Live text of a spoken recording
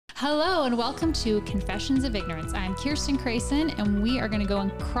Hello and welcome to Confessions of Ignorance. I'm Kirsten and we are going to go in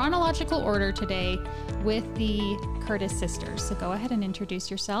chronological order today with the Curtis sisters. So go ahead and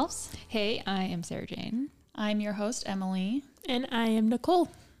introduce yourselves. Hey, I am Sarah Jane. I'm your host, Emily. And I am Nicole.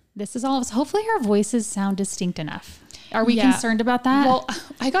 This is all of us. Hopefully our voices sound distinct enough. Are we concerned about that? Well,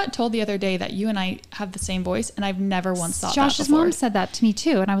 I got told the other day that you and I have the same voice, and I've never once thought Josh's that before. mom said that to me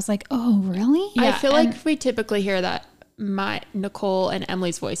too, and I was like, oh, really? Yeah, I feel like we typically hear that my Nicole and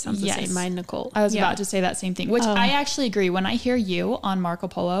Emily's voice sounds the same. Mine, Nicole. I was about to say that same thing, which I actually agree. When I hear you on Marco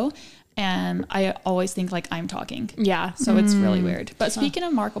Polo, and I always think like I'm talking. Yeah. So it's really weird. But speaking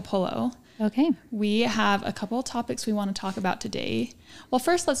of Marco Polo, okay, we have a couple of topics we want to talk about today. Well,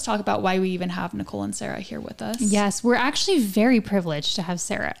 first, let's talk about why we even have Nicole and Sarah here with us. Yes, we're actually very privileged to have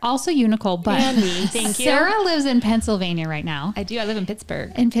Sarah. Also you, Nicole, but Thank you. Sarah lives in Pennsylvania right now. I do. I live in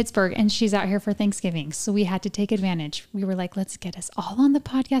Pittsburgh. And she's out here for Thanksgiving. So we had to take advantage. We were like, let's get us all on the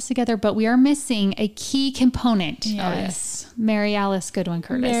podcast together, but we are missing a key component. Yes. Mary Alice Goodwin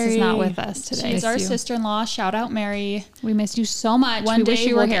Curtis is not with us today. She's our sister-in-law. Shout out, Mary. We missed you so much. One day wish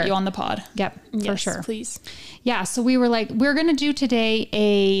you were we'll here. get you on the pod. Yep, for sure. Please. Yeah. So we were like, we're going to do today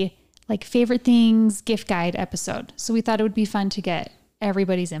a like favorite things gift guide episode. So we thought it would be fun to get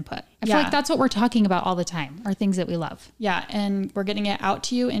everybody's input. I feel like that's what we're talking about all the time, are things that we love. Yeah. And we're getting it out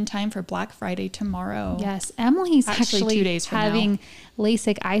to you in time for Black Friday tomorrow. Yes. Emily's actually 2 days from having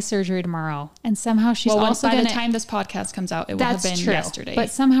LASIK eye surgery tomorrow. And somehow she's also by going the time this podcast comes out, it will have been yesterday. But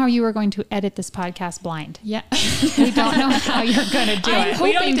somehow you are going to edit this podcast blind. Yeah. We don't know how you're going to do it.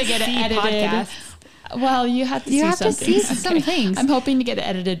 We don't to get it edited. Podcasts. Well, you have to see some things. I'm hoping to get it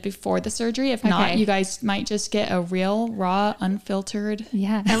edited before the surgery. If not, you guys might just get a real, raw, unfiltered.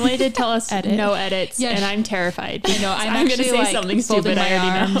 Yeah. Emily did tell us no edits, and I'm terrified. I know. I'm going to say something stupid. I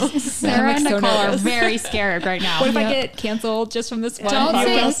already know. Sarah and Nicole are very scared right now. What if I get canceled just from this one?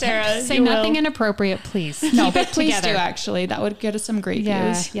 Don't say nothing inappropriate, please. No, but please do, actually. That would get us some great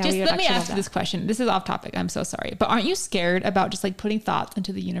views. Yeah, just let me ask you this question. This is off topic. I'm so sorry. But aren't you scared about just like putting thoughts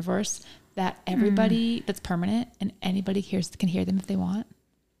into the universe that everybody that's permanent and anybody can hear them if they want?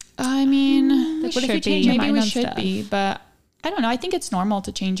 I mean, like, what if you change your mind maybe we on should stuff? be, but I don't know. I think it's normal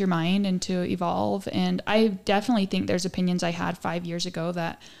to change your mind and to evolve. And I definitely think there's opinions I had 5 years ago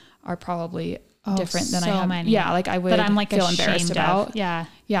that are probably different than I have. Many. Yeah, like I would feel embarrassed about. Yeah.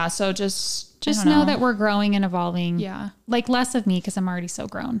 Yeah. So just know that we're growing and evolving. Yeah. Like less of me because I'm already so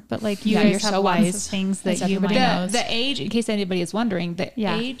grown, but like you guys you're have so lots wise. of things that Everybody knows. The age, in case anybody is wondering, the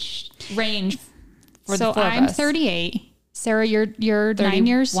age range for the four of I'm us. 38. Sarah, you're 9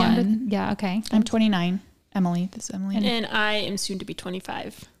 years younger. Yeah. Okay. I'm 29. Emily. This is Emily. And I am soon to be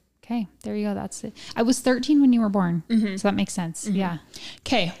 25. Okay. There you go. That's it. I was 13 when you were born. So that makes sense. Yeah.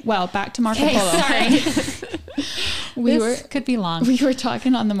 Okay. Well, back to Marco Polo. Sorry. Could be long. We were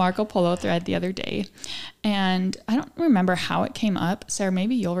talking on the Marco Polo thread the other day, and I don't remember how it came up. Sarah,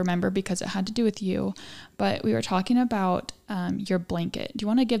 maybe you'll remember because it had to do with you, but we were talking about your blanket. Do you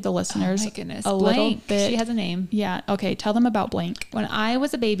want to give the listeners a little bit? She has a name. Yeah. Okay. Tell them about Blank. When I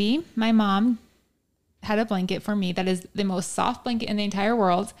was a baby, my mom had a blanket for me that is the most soft blanket in the entire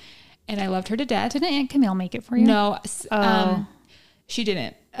world, and I loved her to death. Didn't Aunt Camille make it for you? No, she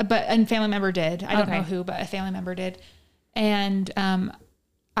didn't, but a family member did. I don't know who, but a family member did. And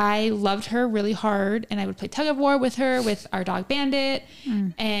I loved her really hard, and I would play tug of war with her, with our dog Bandit,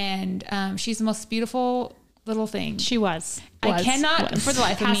 and she's the most beautiful little thing. She was. I cannot, for the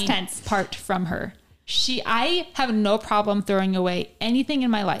life of me, tense. part from her. I have no problem throwing away anything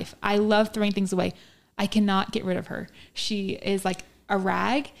in my life. I love throwing things away. I cannot get rid of her. She is like a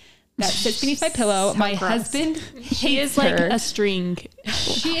rag that sits beneath my pillow. My husband, she is like a string.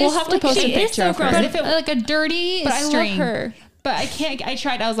 We'll have to post a picture of her. But if it like a dirty but string. I love her. But I can't. I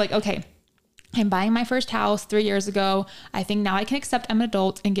tried. I was like, okay, I'm buying my first house 3 years ago. I think now I can accept I'm an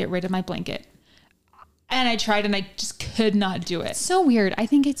adult and get rid of my blanket. And I tried, and I just could not do it. So weird. I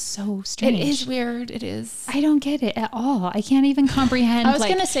think it's so strange. It is weird. It is. I don't get it at all. I can't even comprehend. I was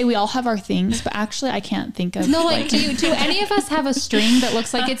going to say we all have our things, but actually I can't think of. No, like do any of us have a string that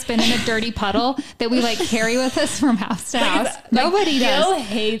looks like it's been in a dirty puddle that we like carry with us from house to house? Nobody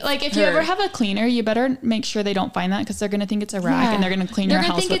does. Like if you ever have a cleaner, you better make sure they don't find that because they're going to think it's a rag and they're going to clean your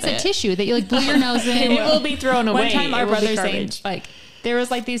house with it. They're going to think it's a tissue that you like blow your nose in. It will be thrown away. One time our brother saying like, there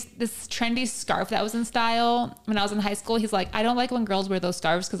was like this trendy scarf that was in style when I was in high school. He's like, I don't like when girls wear those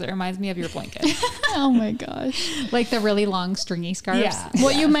scarves because it reminds me of your blanket. Oh my gosh. Like the really long stringy scarves. Yeah.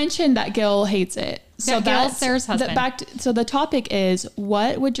 Well, you mentioned that Gil hates it. So that's Sarah's husband. So the topic is,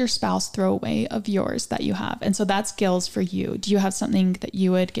 what would your spouse throw away of yours that you have? And so that's Gil's for you. Do you have something that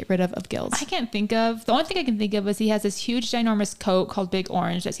you would get rid of Gil's? I can't think of. The only thing I can think of is he has this huge, ginormous coat called Big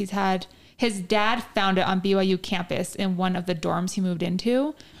Orange that he's had. His dad found it on BYU campus in one of the dorms he moved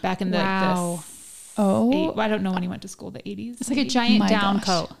into back in the I don't know when he went to school, the 80s. It's like a giant down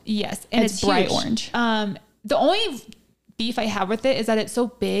coat. Yes. And it's bright huge. Orange. The only beef I have with it is that it's so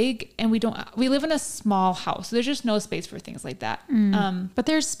big and we live in a small house. So there's just no space for things like that. But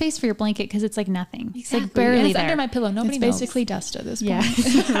there's space for your blanket because it's like nothing. Exactly. It's like barely and it's there. under my pillow. Nobody knows. It's basically dust at this point. Yeah.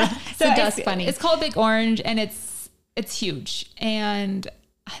 It's a dust bunny. It's called Big Orange and it's huge. And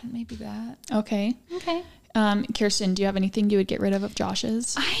maybe that. Okay. Kirsten, do you have anything you would get rid of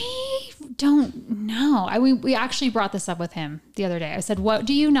Josh's? I don't know. We actually brought this up with him the other day. I said, what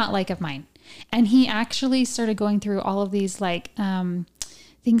do you not like of mine? And he actually started going through all of these like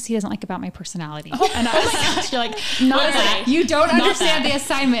things he doesn't like about my personality. And I was like, gosh, you're like, not that. You don't understand the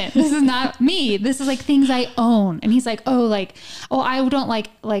assignment. This is not me. This is like things I own. And he's like, I don't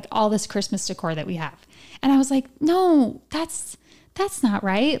like all this Christmas decor that we have. And I was like, no, that's not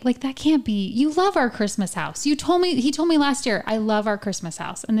right. Like that can't be. You love our Christmas house. He told me last year, I love our Christmas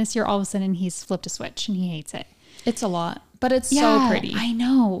house. And this year, all of a sudden he's flipped a switch and he hates it. It's a lot, but it's so pretty. I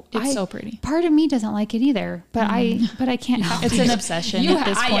know. It's so pretty. Part of me doesn't like it either, but I can't help it. It's an obsession at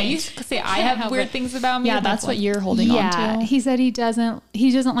this point. You say I have weird things about me. Yeah, that's what you're holding on to. He said he doesn't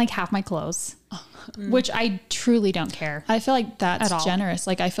like half my clothes, which I truly don't care. I feel like that's generous.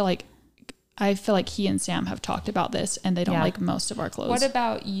 Like I feel like he and Sam have talked about this and they don't like most of our clothes. What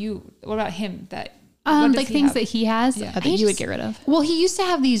about you? What about him? Like things that he has that you would get rid of. Well, he used to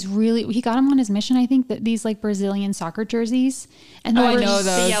have these he got them on his mission. I think that these like Brazilian soccer jerseys and they were those.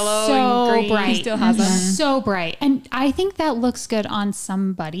 Yellow and green. Bright. He still has them. So bright. And I think that looks good on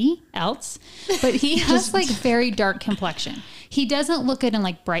somebody else, but he has like very dark complexion. He doesn't look good in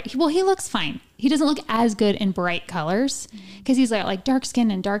like bright. Well, he looks fine. He doesn't look as good in bright colors because he's like dark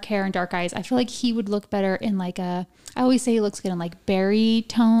skin and dark hair and dark eyes. I feel like he would look better in I always say he looks good in like berry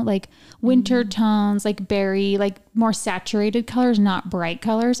tone, like winter tones, like berry, like more saturated colors, not bright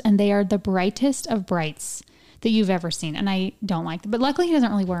colors. And they are the brightest of brights that you've ever seen. And I don't like them, but luckily he doesn't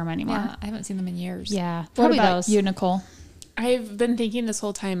really wear them anymore. Yeah, I haven't seen them in years. Yeah. What about those? You, Nicole? I've been thinking this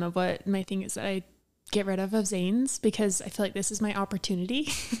whole time of what my thing is that I get rid of Zane's because I feel like this is my opportunity.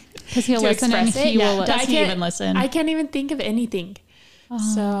 Because he'll listen and he will. Does he even listen? I can't even think of anything.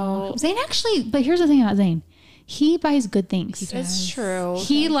 So Zane actually, but here's the thing about Zane. He buys good things. It's true.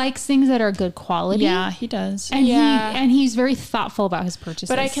 He likes things that are good quality. Yeah, he does. And he's very thoughtful about his purchases.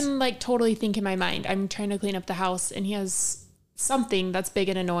 But I can totally think in my mind, I'm trying to clean up the house and he has something that's big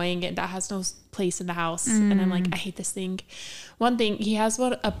and annoying and that has no place in the house. And I'm like, I hate this thing. One thing, he has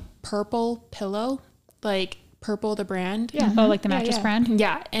a purple pillow, like Purple, the brand. Yeah. Oh, like the mattress brand?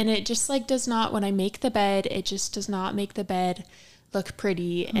 Yeah. And it just does not, when I make the bed, it just does not make the bed look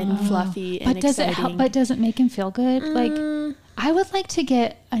pretty and fluffy and exciting. But does it make him feel good? Like I would like to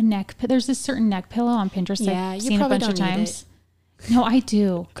get a neck. There's this certain neck pillow on Pinterest. Yeah, I've seen a bunch of times. No, I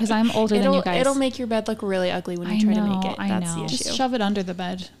do because I'm older than you guys. It'll make your bed look really ugly when you try to make it. That's the issue. Just shove it under the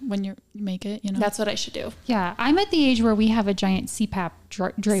bed when you make it. That's what I should do. Yeah, I'm at the age where we have a giant CPAP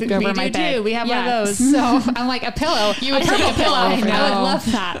draped over my bed. Too. We have one of those. So I'm like a pillow. You would take a pillow. I would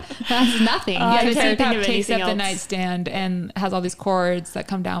love that. That's nothing. The CPAP takes up the nightstand and has all these cords that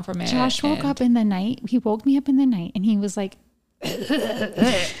come down from it. Josh woke up in the night. He woke me up in the night and he was like. And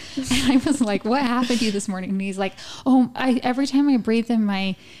I was like, what happened to you this morning? And he's like, every time I breathed in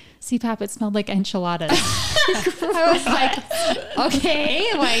my CPAP, it smelled like enchiladas. I was like, okay,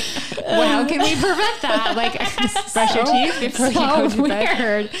 how can we prevent that? Brush your teeth before you go to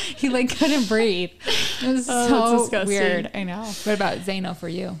bed. He couldn't breathe. It was so weird. I know. What about Zano for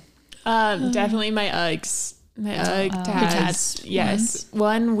you? Definitely my Uggs. My Ugg tags. Yes.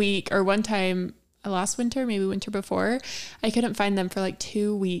 1 week or one time last winter, maybe winter before, I couldn't find them for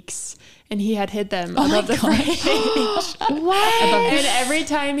 2 weeks and he had hid them above the fridge. What? And every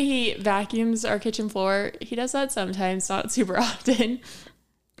time he vacuums our kitchen floor, he does that sometimes, not super often.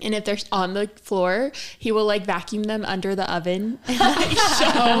 And if they're on the floor, he will vacuum them under the oven and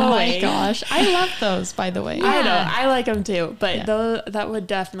shove them away. My gosh. I love those, by the way. Yeah. I know. I like them too, but that would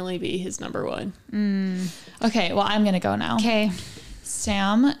definitely be his number one. Okay. Well, I'm going to go now. Okay.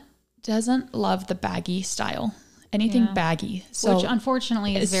 Sam doesn't love the baggy style. Anything baggy. So which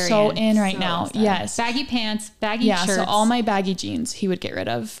unfortunately is very in right now. Sad. Yes. Baggy pants, baggy shirts. So all my baggy jeans he would get rid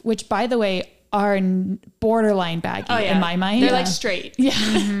of, which by the way are borderline baggy in my mind. They're straight. Yeah.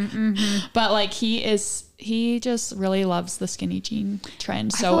 But he he just really loves the skinny jean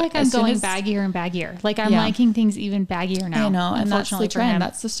trend. So I feel like I'm going baggier and baggier. Like I'm liking things even baggier now. I know, and that's the trend.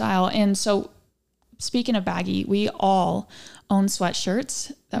 That's the style. And so speaking of baggy, we all own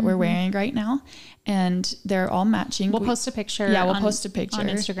sweatshirts that we're wearing right now, and they're all matching. We'll post a picture. Yeah, we'll post a picture on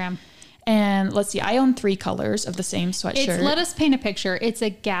Instagram. And let's see, I own 3 colors of the same sweatshirt. Let us paint a picture. It's a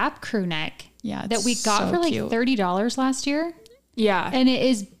Gap crew neck. Yeah, that we got for like $30 last year. Yeah, and it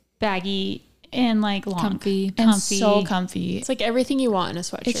is baggy and like long, comfy, and so comfy. It's like everything you want in a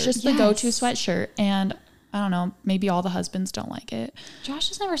sweatshirt. It's just the go-to sweatshirt, and I don't know, maybe all the husbands don't like it. Josh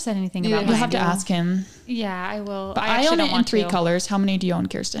has never said anything about it. You'll have to ask him. Yeah, I will. But I own it in 3 colors. How many do you own,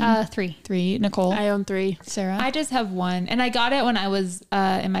 Kirsten? 3. 3. Nicole? I own 3. Sarah? I just have 1. And I got it when I was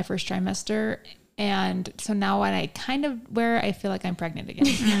in my first trimester. And so now when I kind of wear it, I feel like I'm pregnant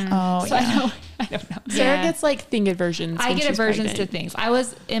again. Oh, so yeah. I don't know. Sarah gets like thing aversions. I get aversions to things. I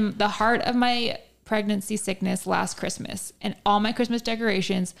was in the heart of my pregnancy sickness last Christmas, and all my Christmas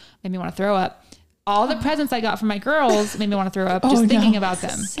decorations made me want to throw up. All the presents I got from my girls made me want to throw up just thinking about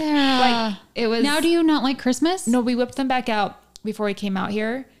them. Sarah, like it was. Now, do you not like Christmas? No, we whipped them back out before we came out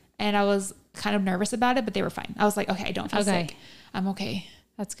here, and I was kind of nervous about it, but they were fine. I was like, okay, I don't feel sick. I'm okay.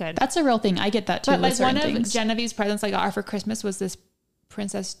 That's good. That's a real thing. I get that too. But like one of Genevieve's presents I got her for Christmas was this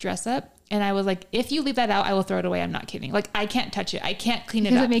princess dress up. And I was like, if you leave that out, I will throw it away. I'm not kidding. Like I can't touch it. I can't clean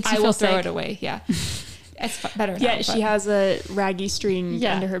it up. It makes you I will feel throw sick. it away. Yeah. It's better. Yeah, now, she has a raggy string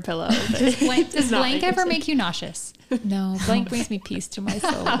under her pillow. Does blank ever make you nauseous? No, blank brings me peace to my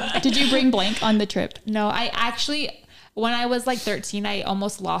soul. Did you bring blank on the trip? No, I actually, when I was like 13, I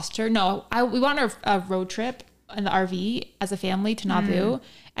almost lost her. No, we went on a road trip in the RV as a family to Nauvoo.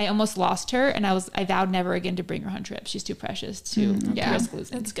 I almost lost her, and I vowed never again to bring her on trips. She's too precious to risk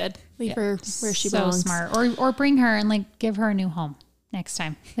losing. That's good. Leave her where she so belongs. Smart. Or bring her and like give her a new home next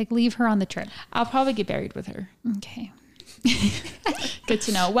time. Like leave her on the trip. I'll probably get buried with her. Okay. Good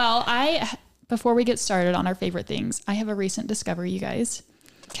to know. Well, before we get started on our favorite things, I have a recent discovery, you guys.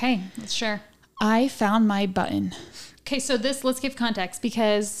 Okay, let's share. I found my button. Okay, so let's give context,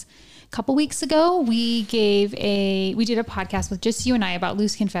 because a couple weeks ago we did a podcast with just you and I about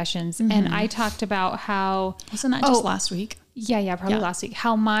loose confessions, and I talked about how Wasn't that just last week? Yeah, probably last week.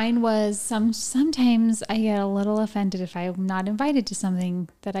 How mine was sometimes I get a little offended if I'm not invited to something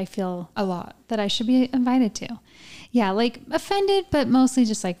that I feel A lot. that I should be invited to. Yeah, like offended, but mostly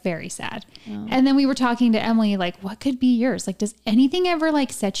just like very sad. Oh. And then we were talking to Emily, like, what could be yours? Like, does anything ever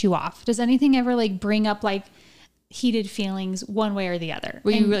like set you off? Does anything ever like bring up like heated feelings one way or the other?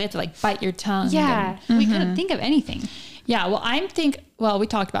 Where you really have to like bite your tongue. Yeah, we couldn't think of anything. Yeah, well, we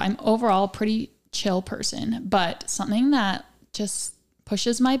talked about, I'm overall a pretty chill person, but something that just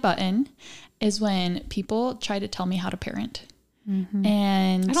pushes my button is when people try to tell me how to parent. Mm-hmm.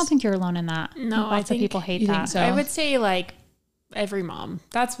 And I don't think you're alone in that. No, lots of people hate that. So? I would say like every mom.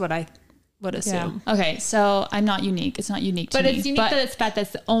 That's what I would assume. Yeah. Okay, so I'm not unique. It's not unique to me. But it's unique that it's fat.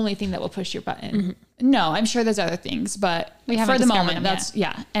 That's the only thing that will push your button. Mm-hmm. No, I'm sure there's other things, but for the moment, that's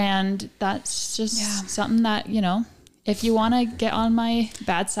and that's just something that, if you want to get on my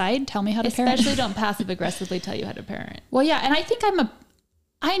bad side, tell me how to parent. Especially don't passive aggressively tell you how to parent. Well, yeah, and I think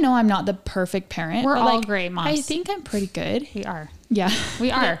I know I'm not the perfect parent. We're all great moms. I think I'm pretty good. We are. Yeah, we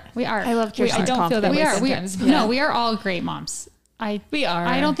are. We are. I love Kirsten's I don't feel that way sometimes. No, we are all great moms. We are.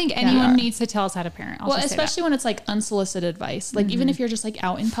 I don't think anyone needs to tell us how to parent. Well, especially when it's like unsolicited advice. Like even if you're just like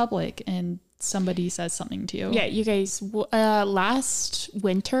out in public and somebody says something to you. Yeah, you guys, last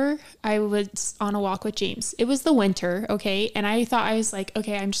winter, I was on a walk with James. It was the winter, okay? And I was like,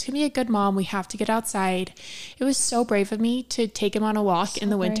 okay, I'm just going to be a good mom. We have to get outside. It was so brave of me to take him on a walk in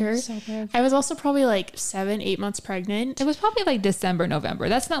the winter. So brave. I was also probably like 7-8 months pregnant. It was probably like December, November.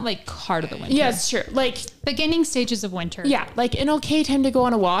 That's not like heart of the winter. Yeah, it's true. Like beginning stages of winter. Yeah, like an okay time to go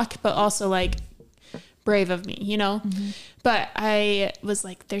on a walk, but also like brave of me, But I was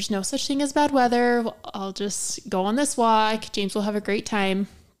like, there's no such thing as bad weather. I'll just go on this walk. James will have a great time.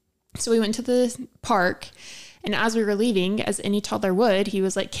 So we went to the park, and as we were leaving, as any toddler would, he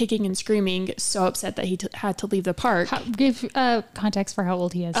was like kicking and screaming, so upset that he had to leave the park. Give context for how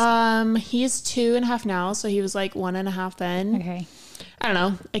old he is. He is 2.5 now, so he was like 1.5 then. Okay. I don't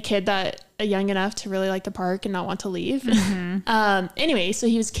know, a kid young enough to really like the park and not want to leave. Anyway, so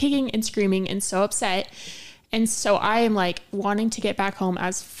he was kicking and screaming and so upset. And so I am like wanting to get back home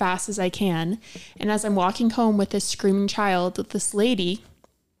as fast as I can. And as I'm walking home with this screaming child, this lady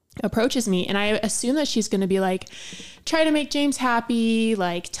approaches me, and I assume that she's going to be like, try to make James happy,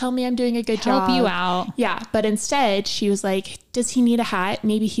 like tell me I'm doing a good job. Help you out. Yeah. But instead she was like, does he need a hat?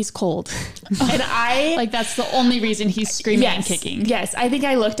 Maybe he's cold. And I like, that's the only reason he's screaming and kicking. Yes. I think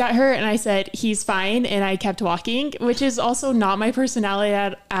I looked at her and I said, he's fine. And I kept walking, which is also not my personality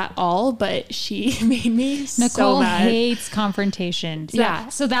at all, but she made me Nicole so mad. hates confrontation.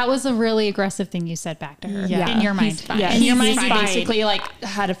 So that was a really aggressive thing you said back to her in your mind. Yeah. In your mind, you basically like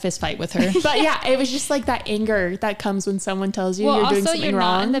had a fist fight with her. But yeah, it was just like that anger that comes when someone tells you you're doing something you're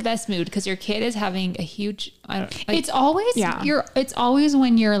wrong. Not in the best mood because your kid is having a huge, it's always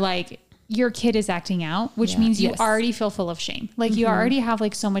when you're like, your kid is acting out, which means you already feel full of shame. Like you already have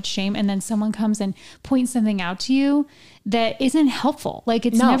like so much shame. And then someone comes and points something out to you that isn't helpful. Like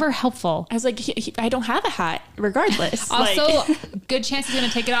it's never helpful. I was like, I don't have a hat regardless. Also, good chance he's going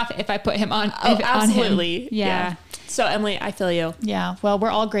to take it off if I put him on. Absolutely. On him. Yeah. So Emily, I feel you. Yeah. Well,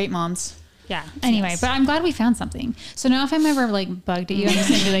 we're all great moms. Yeah. Anyway, but I'm glad we found something. So now if I'm ever like bugged at you, I'm just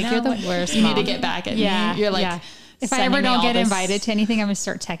gonna be like, you're the worst. You need to get back at me. You're like, if I ever don't get invited to anything, I'm gonna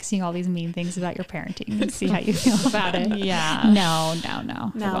start texting all these mean things about your parenting and see how you feel about it. Yeah. No.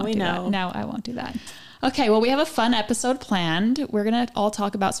 No, we know. No, I won't do that. Okay, well, we have a fun episode planned. We're going to all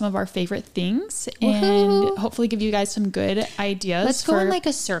talk about some of our favorite things and hopefully give you guys some good ideas. Let's go in like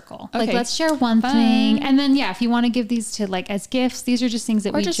a circle. Okay. Like let's share one thing. And then, if you want to give these to like as gifts, these are just things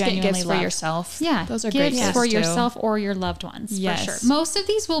that we just genuinely get gifts love. For yourself. Yeah. Those are gifts great for too. yourself or your loved ones. Yes. For sure. Most of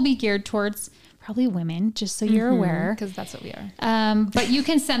these will be geared towards probably women, just so you're aware. Because that's what we are. But you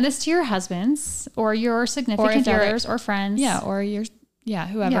can send this to your husbands or your significant others or friends. Yeah. Or your,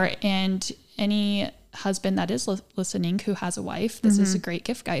 whoever. Yeah. And any husband that is listening who has a wife, this is a great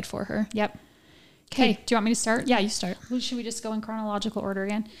gift guide for her. Yep. Okay. Do you want me to start? Yeah, you start. Should we just go in chronological order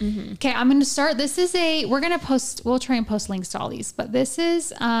again? Okay, I'm going to start. This is we'll try and post links to all these, but this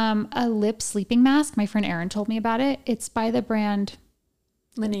is a lip sleeping mask. My friend Erin told me about it. It's by the brand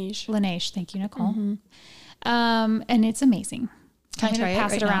Laneige. Thank you, Nicole. And it's amazing. Can I try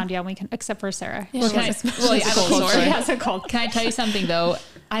pass it around? Now? Yeah, we can, except for Sarah. Yeah, I have a cold sore. She has a cold. Can I tell you something though?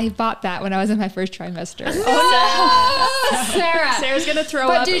 I bought that when I was in my first trimester. Oh no, Sarah! Sarah's gonna throw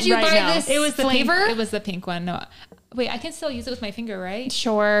but up. Did you right buy now. this? It was the flavor. It was the pink one. No, wait. I can still use it with my finger, right?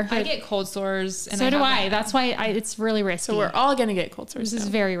 Sure. I get cold sores, and so do I. That's why it's really risky. So we're all gonna get cold sores. This is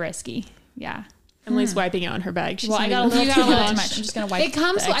very risky. Yeah. Emily's wiping it on her bag. I got a little too much. I'm just gonna wipe. It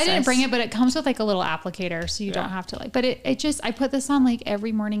comes. I didn't bring it, but it comes with like a little applicator, so you don't have to like. But it just I put this on like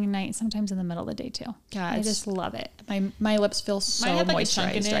every morning and night, sometimes in the middle of the day too. God, I just love it. My lips feel so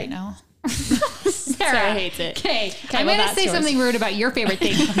moisturized right now. Sarah hates it. Okay, I'm gonna say something rude about your favorite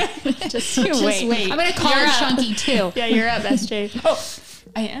thing. just wait. I'm gonna call it chunky too. Yeah, you're up, SJ.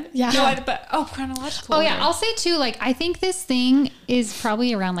 I am? Yeah. No, chronological. Oh, yeah. I'll say too, like, I think this thing is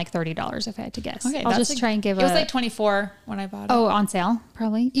probably around like $30 if I had to guess. Okay. I'll just try and give it was like 24 when I bought it. Oh, on sale,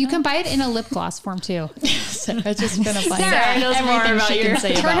 probably. You can buy it in a lip gloss form too. Sarah's just going to buy Sarah knows more about your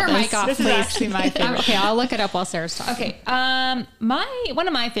Turn her mic off, please. This is actually my favorite. Okay, I'll look it up while Sarah's talking. Okay. One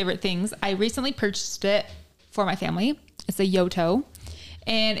of my favorite things, I recently purchased it for my family. It's a Yoto.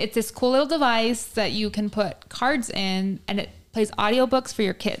 And it's this cool little device that you can put cards in, and it plays audiobooks for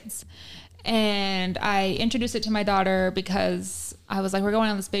your kids. And I introduced it to my daughter because I was like, we're going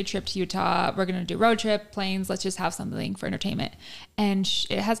on this big trip to Utah. We're going to do road trip, planes. Let's just have something for entertainment. And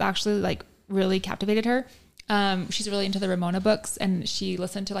it has actually like really captivated her. She's really into the Ramona books, and she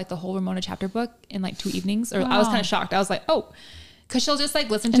listened to like the whole Ramona chapter book in like 2 evenings. I was kind of shocked. I was like, oh, because she'll just like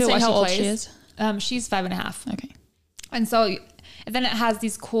listen to it while she plays. She is? She's 5.5. Okay. And so, and then it has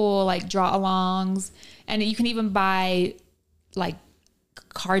these cool like draw alongs, and you can even buy like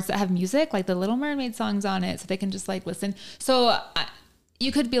cards that have music, like the Little Mermaid songs on it, so they can just like listen. So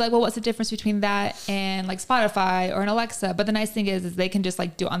you could be like, well, what's the difference between that and like Spotify or an Alexa? But the nice thing is they can just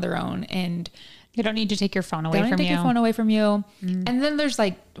like do it on their own, and you don't need to take your phone away from you. Take your phone away from you. And then there's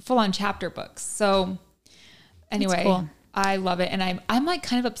like full on chapter books. So anyway, cool. I love it. And I'm like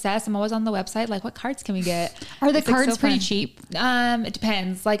kind of obsessed. I'm always on the website. Like, what cards can we get? Are the cards pretty cheap? It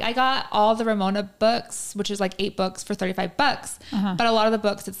depends. Like I got all the Ramona books, which is like 8 books for $35. But a lot of the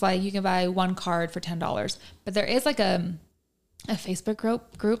books, it's like you can buy 1 card for $10. But there is like a Facebook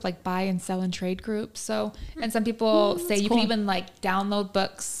group, like buy and sell and trade group. So, and some people say you can even like download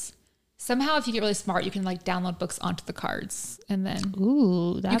books. Somehow, if you get really smart, you can like download books onto the cards, and then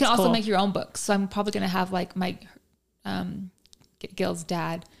you can also make your own books. So I'm probably going to have like my, Gil's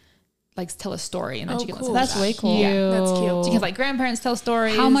dad likes tell a story, and then she can listen to That's way cool. Yeah, that's cute. She can have like grandparents tell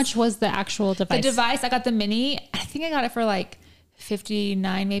stories. How much was the actual device? The device, I got the mini. I think I got it for like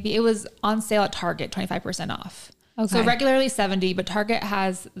 $59 maybe. It was on sale at Target, 25% off. Okay. So regularly $70, but Target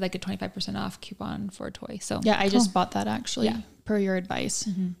has like a 25% off coupon for a toy. So Yeah, I just bought that actually. Yeah. Per your advice.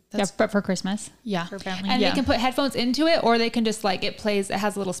 Yeah, but for Christmas. Yeah. For family. and Yeah. they can put headphones into it, or they can just like it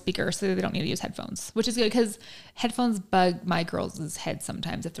has a little speaker, so they don't need to use headphones, which is good because headphones bug my girls' heads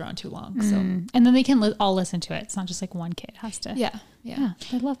sometimes if they're on too long. So And then they can all listen to it. It's not just like one kid has to. yeah. Yeah,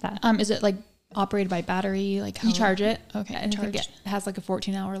 I love that. Is it like operated by battery? Like how You charge it. Okay. And I think it has like a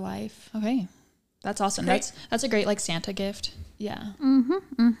 14-hour life. Okay. That's awesome. Great. That's a great like Santa gift. Yeah.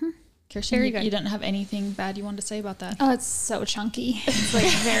 Kirsten, Very you, good. you didn't have anything bad you wanted to say about that? Oh, it's so chunky. It's like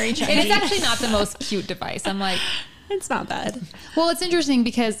very chunky. It is actually not the most cute device. I'm like, It's not bad. Well, it's interesting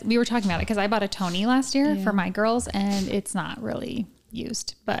because we were talking about it because I bought a Tony last year for my girls and it's not really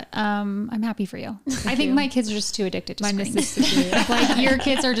used, but I'm happy for you. I think my kids are just too addicted to screens. Like your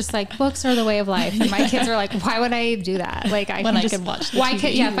kids are just like, books are the way of life, and my kids are like, why would I do that? Like I can watch the why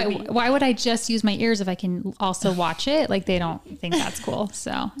TV. could why would I just use my ears if I can also watch it? Like they don't think that's cool.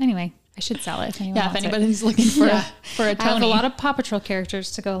 So anyway, I should sell it if anyone wants If anybody's looking for for a Tony. I have a lot of Paw Patrol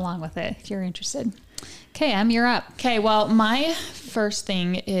characters to go along with it if you're interested. Okay, Em, you're up. Okay, well, my first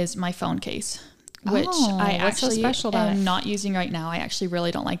thing is my phone case, which I what's so actually special about am it? not using right now. I actually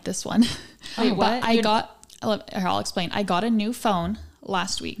really don't like this one. Wait, what? I'll explain. I got a new phone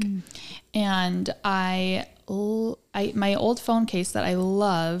last week, and my old phone case that I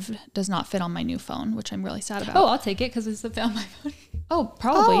loved does not fit on my new phone, which I'm really sad about. oh, I'll take it because it's on my phone. Oh,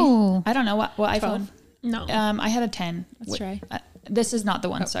 probably. Oh. I don't know what iPhone. No. I had a 10. Let's try. This is not the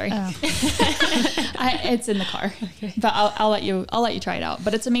one. Sorry, Oh. it's in the car. Okay. But I'll let you try it out.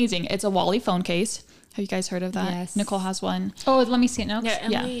 But it's amazing. It's a Wally phone case. Have you guys heard of that? Yes. Nicole has one. Oh, let me see it now. Yeah,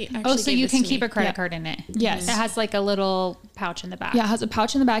 Emily Oh, actually so gave you this can to keep me. a credit Yeah. card in it. Yes. It has like a little pouch in the back. Yeah, it has a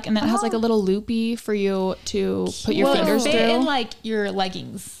pouch in the back, and then it has like a little loopy for you to put your Will fingers it fit through. in like your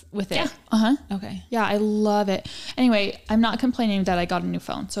leggings with it? Yeah. Okay. Yeah, I love it. Anyway, I'm not complaining that I got a new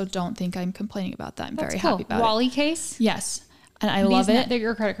phone, so don't think I'm complaining about that. I'm very happy about Wally case. it. Yes, and I love it. That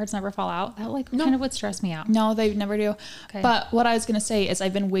your credit cards never fall out. That like kind of would stress me out. No, they never do. Okay. But what I was gonna say is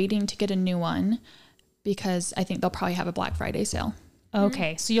I've been waiting to get a new one because I think they'll probably have a Black Friday sale.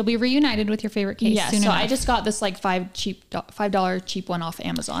 Okay, so you'll be reunited with your favorite case. Yeah, soon so enough. I just got this like $5 cheap one off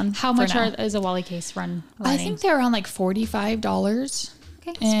Amazon. How for much now. is a Wally case running? I think they're around like $45.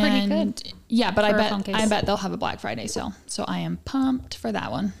 Okay, that's pretty good. Yeah, but for a phone case. I bet they'll have a Black Friday sale. So I am pumped for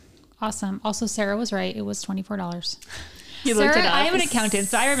that one. Awesome. Also, Sarah was right. It was $24. You looked it up. I am an accountant,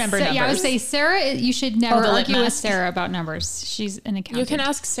 so I remember numbers. Yeah, I would say Sarah. You should never the argue with litmus. Sarah about numbers. She's an accountant. You can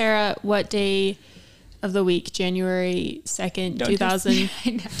ask Sarah what day of the week January 2nd,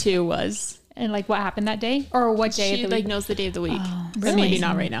 2002 was. And like what happened that day, or what day She of the like week? knows the day of the week. But really? maybe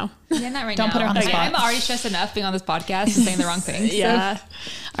not right now. Yeah, not right Don't now. put her on the Okay, spot. I'm already stressed enough being on this podcast and saying the wrong things. Yeah.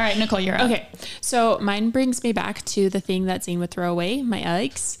 All right, Nicole, you're up. Okay. So mine brings me back to the thing that Zane would throw away, my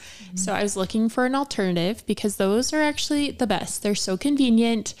Uggs. So I was looking for an alternative because those are actually the best. They're so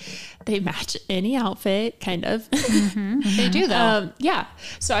convenient. They match any outfit, kind of. They do though. Yeah.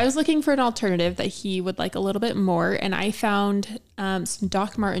 So I was looking for an alternative that he would like a little bit more. And I found some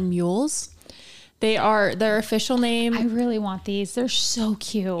Doc Marten mules. Their official name. I really want these. They're so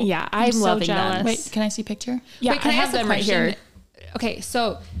cute. Yeah, I'm so loving jealous. them. Wait, can I see a picture? Yeah, Wait, can I I have ask a them right question? here. Okay,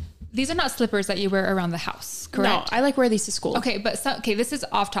 so these are not slippers that you wear around the house, No, correct? I like wear these to school. Okay, but this is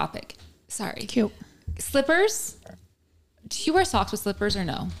off topic. Sorry. Cute. Slippers. Do you wear socks with slippers or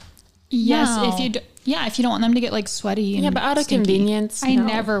no? Yes, No. if you don't want them to get like sweaty. And Yeah, but out of stinky. convenience, I no.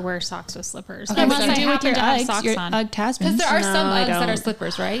 never wear socks with slippers. Okay, Unless so I do with happen your to have Uggs, socks your on. Ugg Tasmans. Because there are No, some I Uggs that are don't.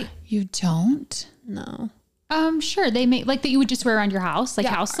 slippers, right? You don't? No. Sure. They make like that you would just wear around your house, like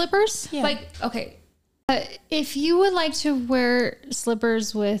Yeah. house slippers. Yeah. Like, okay. If you would like to wear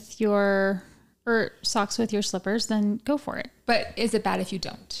slippers with or socks with your slippers, then go for it. But is it bad if you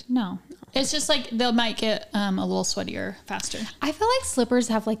don't? No. It's just like they might get a little sweatier faster. I feel like slippers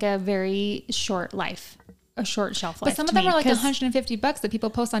have like a very short life, a short shelf life. But some of to them me, are like 'cause- $150 that people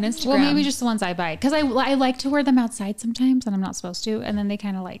post on Instagram. Well, maybe just the ones I buy because I like to wear them outside sometimes, and I'm not supposed to, and then they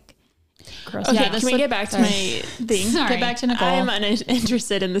kind of like gross. Okay, me out. can we get back to my thing? Sorry. Get back to Nicole. I'm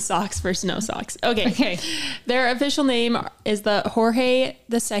uninterested in the socks versus no socks. Okay. Their official name is the Jorge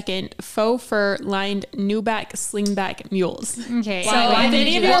II Faux Fur Lined Newback Slingback Mules. Okay. So if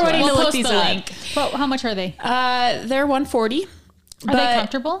any of you are wanting to look these up, But how much are they? they're $140. Are they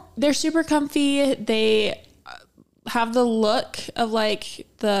comfortable? They're super comfy. They have the look of like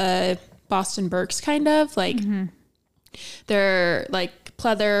the Boston Berks kind of like they're like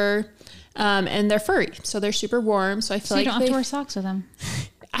pleather and they're furry. So they're super warm. So I feel So like you don't have to wear socks with them.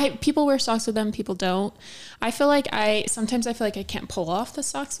 people wear socks with them. People don't. I feel like sometimes I feel like I can't pull off the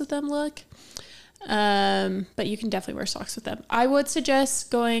socks with them look. But you can definitely wear socks with them. I would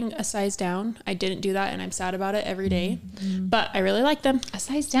suggest going a size down. I didn't do that and I'm sad about it every day, but I really like them. A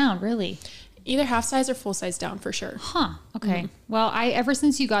size down, really? Either half size or full size down for sure. Huh. Okay. Well, ever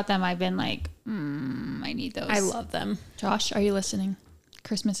since you got them, I've been like, I need those. I love them. Josh, are you listening?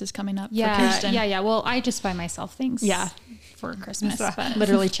 Christmas is coming up for Yeah. Kirsten. Yeah. Well, I just buy myself things. Yeah. For Christmas. But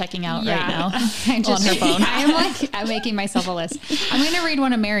Literally checking out right now I'm just, on her phone. I'm making myself a list. I'm going to read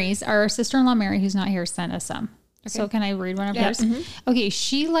one of Mary's. Our sister-in-law, Mary, who's not here, sent us some. Okay. So can I read one of hers? Okay.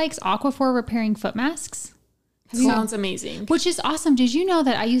 She likes Aquaphor repairing foot masks. Sounds amazing. Which is awesome. Did you know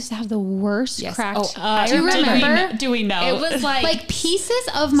that I used to have the worst cracked? Do you remember? Do we know? It was like pieces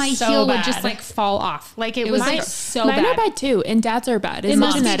of my heel would just like fall off. Like it was like so bad. Mine are bad too, and dad's are bad. It's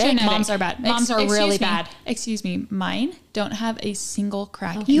not genetic. Moms are bad. Moms are really bad. Excuse me. Mine don't have a single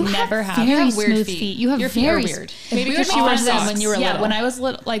crack. You never have have. very You smooth feet. You have Your feet very are weird. Maybe Weird because you were them when you were little. when I was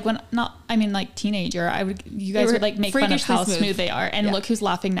little, like when not, I mean like teenager, you guys would like make fun of how smooth they are, and look who's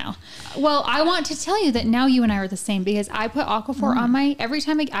laughing now. Well, I want to tell you that now you and I are the same because I put Aquaphor on every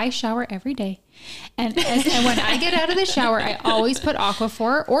time I shower every day. And when I get out of the shower, I always put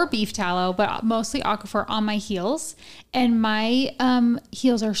Aquaphor or beef tallow, but mostly Aquaphor on my heels. And my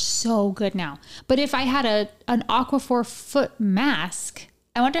heels are so good now. But if I had an Aquaphor foot mask,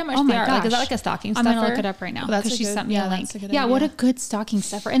 I wonder how much they are. Like, is that like a stocking stuffer? I'm going to look it up right now because she sent me a link. Yeah, what a good stocking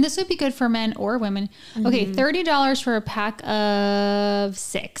stuffer. And this would be good for men or women. Okay, $30 for a pack of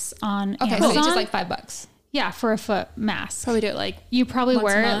 6 on Amazon. So it's just like $5. Yeah, for a foot mask. Probably do it like you probably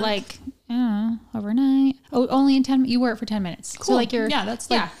wear it like overnight. Oh, only in 10. You wear it for 10 minutes. Cool. So like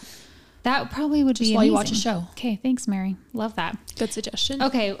that probably would be while amazing. you watch a show. Okay, thanks, Mary. Love that. good suggestion.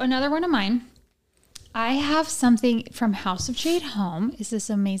 Okay, another one of mine. I have something from House of Jade Home. Is this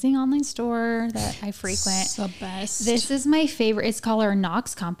amazing online store that I frequent? It's the best. This is my favorite. It's called our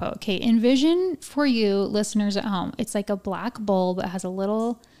Knox Compo. Okay, envision for you listeners at home. It's like a black bowl but has a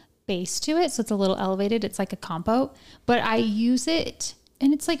little base to it, so it's a little elevated. It's like a compote, but I use it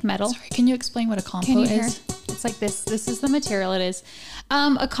and it's like metal. Sorry, can you explain what a compote is? It's like this. This is the material it is.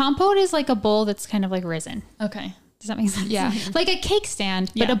 A compote is like a bowl that's kind of like risen. Okay. Does that make sense? Yeah. Like a cake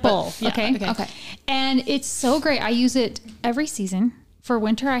stand, but a bowl. Okay. And it's so great. I use it every season. For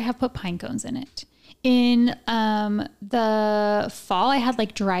winter, I have put pine cones in it. In the fall, I had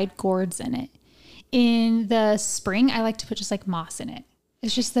like dried gourds in it. In the spring, I like to put just like moss in it.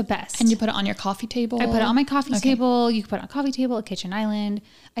 It's just the best. And you put it on your coffee table? I put it on my coffee table. You can put it on a coffee table, a kitchen island.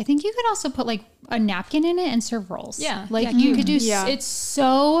 I think you could also put like a napkin in it and serve rolls. Yeah. Like you could do, it's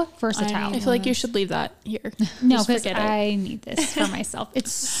so versatile. I feel like you should leave that here. No, because I need this for myself.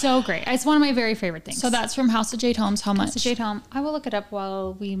 It's so great. It's one of my very favorite things. So that's from House of Jade Homes. How much? House of Jade Home. I will look it up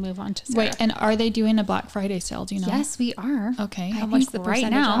while we move on to Sarah. Wait, and are they doing a Black Friday sale? Do you know? Yes, we are. Okay. How much the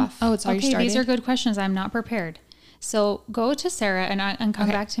percentage off? Oh, it's already started. These are good questions. I'm not prepared. So go to Sarah and come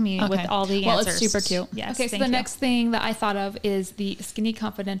back to me with all the answers. Well, it's super cute. Yes. Okay, so the next thing that I thought of is the Skinny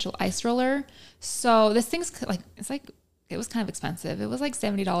Confidential Ice Roller. So this thing's it was kind of expensive. It was like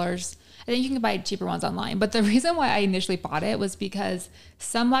 $70. I think you can buy cheaper ones online. But the reason why I initially bought it was because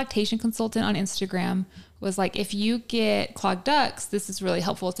some lactation consultant on Instagram was like, if you get clogged ducts, this is really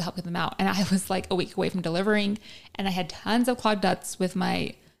helpful to help get them out. And I was like a week away from delivering, and I had tons of clogged ducts with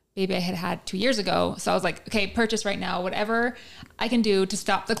my baby I had 2 years ago. So I was like, okay, purchase right now, whatever I can do to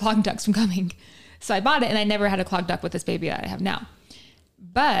stop the clogged ducts from coming. So I bought it, and I never had a clogged duct with this baby that I have now.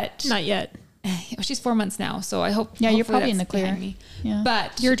 But not yet. She's 4 months now, so I hope. Yeah, you're probably in the clear. Yeah.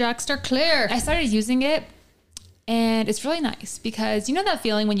 But your ducts are clear. I started using it, and it's really nice because you know that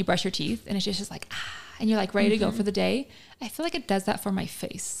feeling when you brush your teeth and it's just like and you're like ready to go for the day. I feel like it does that for my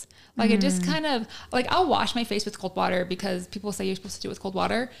face. Like it just kind of like, I'll wash my face with cold water because people say you're supposed to do it with cold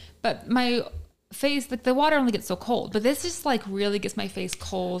water, but my face, like the water only gets so cold, but this just like really gets my face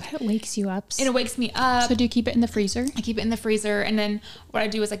cold. It wakes you up. It wakes me up. So do you keep it in the freezer? I keep it in the freezer, and then what I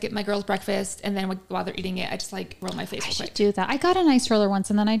do is I get my girls breakfast, and then while they're eating it, I just like roll my face real quick. Do that. I got an ice roller once,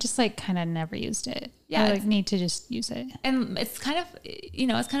 and then I just like kind of never used it. Yeah, I need to just use it. And it's kind of,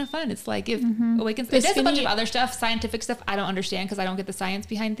 it's kind of fun. It's like it awakens. It does a bunch of other stuff, scientific stuff I don't understand because I don't get the science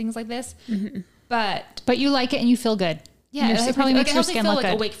behind things like this. But you like it and you feel good. Yeah, it probably makes your skin look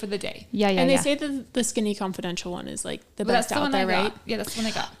good. Awake for the day. Yeah. And they say that the Skinny Confidential one is like the best out there, right? Yeah, that's the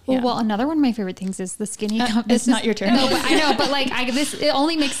one I got. Well, another one of my favorite things is the Skinny. It's not your turn. No, but I know, but like it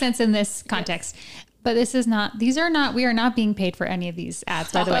only makes sense in this context. Yes. But this is not. These are not. We are not being paid for any of these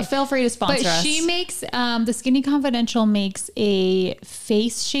ads, by the way. Feel free to sponsor us. But she makes the Skinny Confidential makes a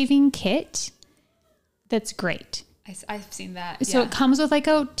face shaving kit that's great. I've seen that. So it comes with like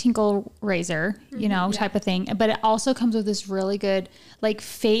a tinkle razor, type of thing. But it also comes with this really good like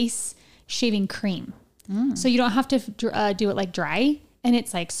face shaving cream. So you don't have to do it like dry, and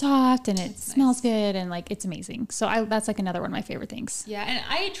it's like soft and it smells good and like it's amazing. So that's like another one of my favorite things. Yeah, and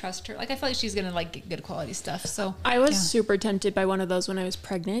I trust her. Like I feel like she's gonna like get good quality stuff. So I was super tempted by one of those when I was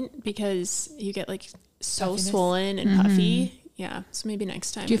pregnant because you get like so Puffiness. swollen and puffy. Yeah, so maybe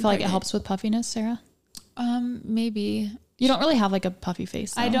next time. Do you feel like it helps with puffiness, Sarah? maybe. You don't really have like a puffy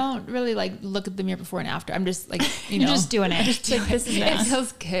face, though. I don't really like look at the mirror before and after. I'm just like, You're just doing it. Just like, this is it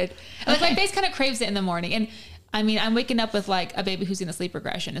feels good. Like my face kind of craves it in the morning. And I mean, I'm waking up with like a baby who's in a sleep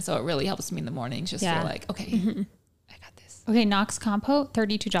regression. And so it really helps me in the mornings. Just feel like, okay, I got this. Okay. Knox Compo,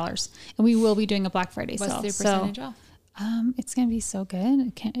 $32. And we will be doing a Black Friday What's sale. the percentage off? It's going to be so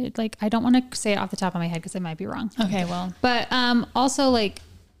good. I don't want to say it off the top of my head because I might be wrong. Okay, well. But also like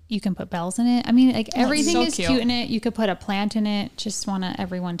you can put bells in it. I mean, like everything so is cute. cute in it. You could put a plant in it. Just want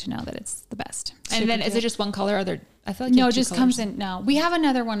everyone to know that it's the best. And then is it just one color? Or there, I feel like No, it just comes in. No, we have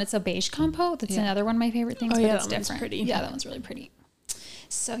another one. It's a beige compote. That's Yeah. another one of my favorite things. Oh, but yeah, it's that one's different. pretty. Yeah, that one's really pretty.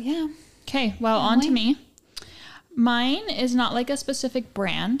 So yeah. Okay, well, on to me. Mine is not like a specific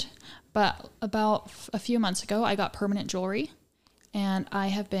brand, but about a few months ago, I got permanent jewelry, and I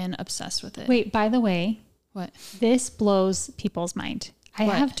have been obsessed with it. Wait, by the way, What? this blows people's mind. I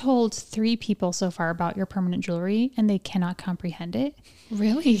What? have told 3 people so far about your permanent jewelry, and they cannot comprehend it.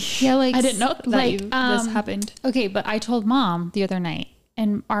 Really? Yeah, like I didn't know that like, this happened. Okay, but I told Mom the other night,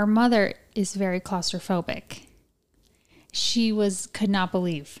 and our mother is very claustrophobic. She could not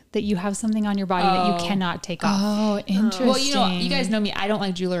believe that you have something on your body that you cannot take off. Oh, interesting. Well, you guys know me. I don't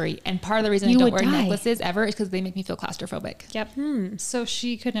like jewelry. And part of the reason You I don't would wear die. necklaces ever is because they make me feel claustrophobic. Yep. So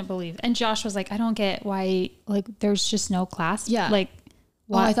she couldn't believe. And Josh was like, I don't get why, like, there's just no clasp. Yeah. Like,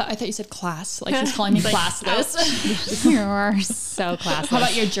 Oh, I thought you said class. Like he's calling me classless. you are so classy. How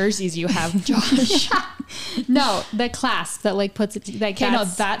about your jerseys you have, Josh? No, the clasp that like puts it, like, Okay, no,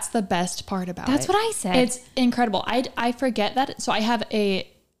 that's the best part about it. that's what I said. It's incredible. I forget that. So I have a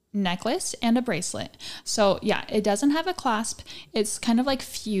necklace and a bracelet. So yeah, it doesn't have a clasp. It's kind of like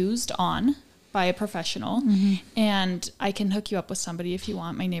fused on by a professional, and I can hook you up with somebody if you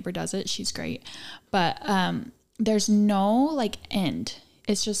want. My neighbor does it. She's great. But there's no like end.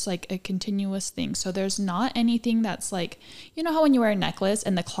 It's just like a continuous thing. So there's not anything that's like, you know how when you wear a necklace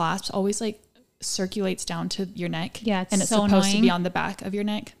and the clasp always like circulates down to your neck? Yeah, it's and it's so supposed to be annoying. on the back of your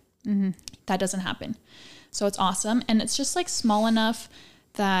neck. That doesn't happen. So it's awesome. And it's just like small enough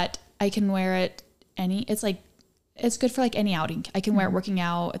that I can wear it it's good for like any outing. I can wear it working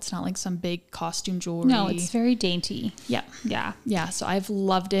out. It's not like some big costume jewelry. no, it's very dainty. Yeah. Yeah. Yeah. So I've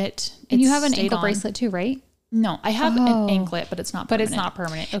loved it. And you It's have an stayed ankle on. bracelet too, right? No, I have Oh. an anklet, but it's not But permanent. it's not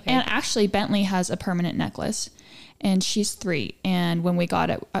permanent. Okay. And actually, Bentley has a permanent necklace, and she's 3. And when we got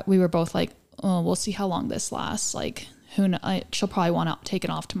it, we were both like, "Oh, we'll see how long this lasts. Like, who knows? She'll probably want to take it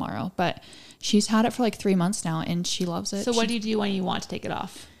off tomorrow." But she's had it for like 3 months now, and she loves it. So what do you do when you want to take it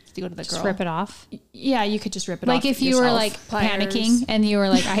off? Do you go to the just girl? rip it off. Yeah, you could just rip it Like off. if you were yourself. like Pliers. panicking and you were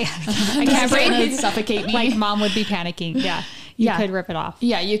like, I can't breathe. It'd suffocate me. Like Mom would be panicking. Yeah. You Yeah. could rip it off.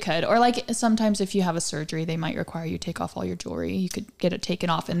 Yeah, you could. Or like sometimes if you have a surgery, they might require you to take off all your jewelry. You could get it taken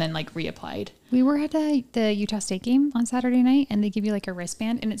off and then like reapplied. We were at the Utah State game on Saturday night, and they give you like a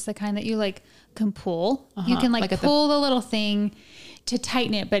wristband, and it's the kind that you like can pull. You can like Like at the- pull the little thing to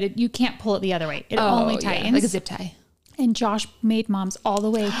tighten it, but you can't pull it the other way. It only tightens. like a zip tie. And Josh made Mom's all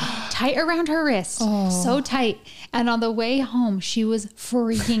the way tight around her wrist, so tight. And on the way home, she was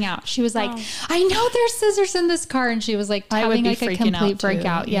freaking out. She was like, "I know there's scissors in this car," and she was like I would having be like a freaking complete out, too.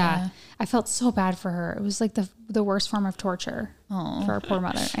 breakout. Yeah. Yeah. I felt so bad for her. It was like the worst form of torture for our poor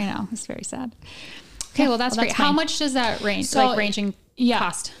mother. I know, it's very sad. Okay, well that's well, great. that's How fine. much does that range? So, like ranging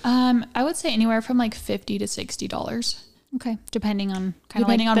cost? I would say anywhere from like $50 to $60. Okay, depending on kind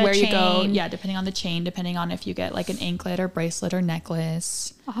Depending of like on the where you go. chain. Yeah, depending on the chain, depending on if you get like an anklet or bracelet or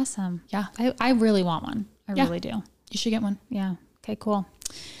necklace. Awesome. Yeah. I really want one. I Yeah. really do. You should get one. Yeah. Okay, cool.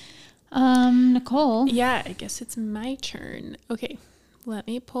 Nicole. Yeah, I guess it's my turn. Okay, let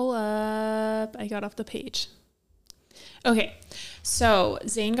me pull up. I got off the page. Okay, so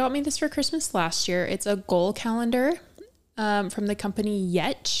Zane got me this for Christmas last year. It's a goal calendar from the company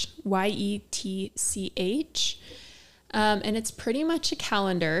Yetch, YETCH. And it's pretty much a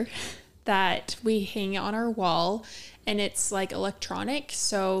calendar that we hang on our wall, and it's like electronic.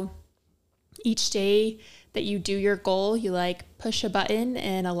 So each day that you do your goal, you like push a button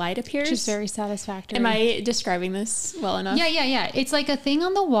and a light appears. Which is very satisfactory. Am I describing this well enough? Yeah. It's like a thing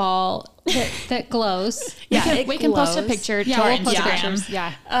on the wall that glows. Yeah, we can post a glows. picture to Yeah, our we'll post Instagram. pictures.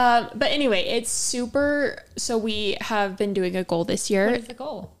 Yeah. But anyway, it's super. So we have been doing a goal this year. What is the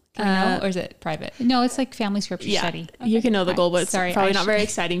goal? Can we know, or is it private? No, it's like family scripture study. You can know the goal, but it's Sorry, probably not very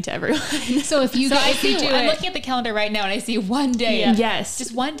exciting to everyone. So if you guys do I'm it, looking at the calendar right now and I see one day. Yeah. Yes.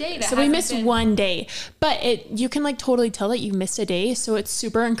 Just one day. So we missed one day, but you can like totally tell that you missed a day. So it's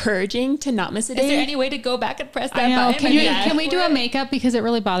super encouraging to not miss a day. Is there any way to go back and press that I know. button? Can we do a makeup, because it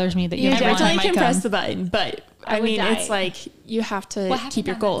really bothers me that You every time definitely I can come. press the button, but I would mean, die. it's like you have to keep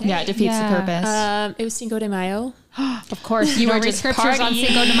your goal. Yeah, it defeats the purpose. It was Cinco de Mayo. Of course, you were just scriptures on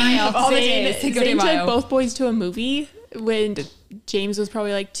Cinco de Mayo. All the days. Cinco de Zane Mayo. took both boys to a movie when James was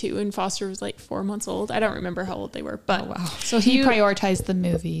probably like 2 and Foster was like 4 months old. I don't remember how old they were, but So he prioritized the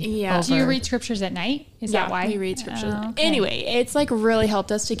movie. Yeah. Do you read scriptures at night? Is that why? we read scriptures? Oh, okay. Anyway, it's like really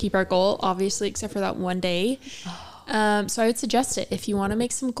helped us to keep our goal, obviously, except for that one day. So I would suggest it if you want to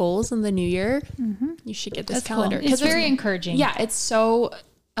make some goals in the new year. You should get this calendar. Cool. It's very encouraging. Yeah, it's so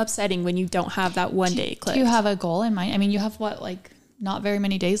upsetting when you don't have that one day clicked. Do you have a goal in mind? I mean, you have like not very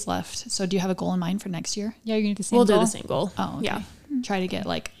many days left. So do you have a goal in mind for next year? Yeah, you're gonna do the same. We'll do goal? the same goal. Oh, okay. Yeah. Try to get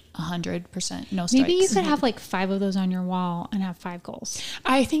like 100%, no strikes. Maybe you could have like 5 of those on your wall and have 5 goals.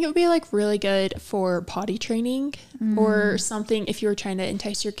 I think it would be like really good for potty training or something if you were trying to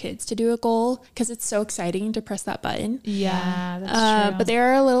entice your kids to do a goal, because it's so exciting to press that button. Yeah, that's true. But they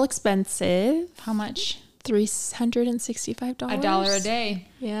are a little expensive. How much? $365. $1 a day.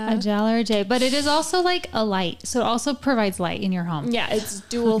 Yeah. $1 a day. But it is also like a light. So it also provides light in your home. Yeah, it's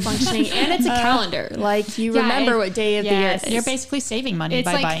dual functioning and it's a calendar. Like you remember what day of the year it is. You're basically saving money It's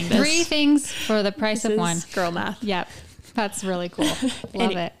by like buying this. 3 things for the price This of one. is girl math. Yep. That's really cool.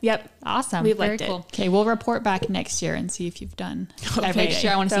 Love it. Yep. Awesome. We've Very liked it. cool. Okay, we'll report back next year and see if you've done every Next day.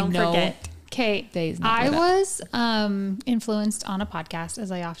 year I want to see Don't no forget. Okay. days. not I lit up. was influenced on a podcast, as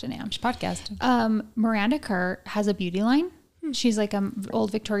I often am. Which podcast? Miranda Kerr has a beauty line. She's like an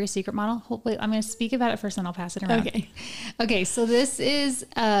old Victoria's Secret model. Wait, I'm going to speak about it first, and I'll pass it around. Okay. So this is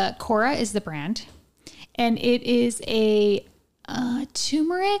Cora is the brand, and it is a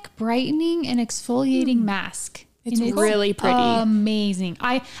turmeric brightening and exfoliating mask. It's And really pretty. Amazing.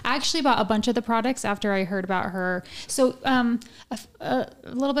 I actually bought a bunch of the products after I heard about her. So a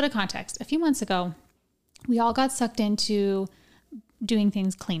little bit of context. A few months ago, we all got sucked into doing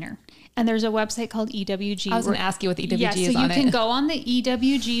things cleaner. And there's a website called EWG. I was going to ask you what the EWG Yeah, so is on you can it. go on the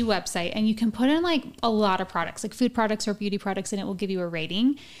EWG website and you can put in like a lot of products, like food products or beauty products, and it will give you a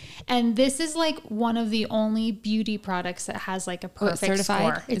rating. And this is like one of the only beauty products that has like a perfect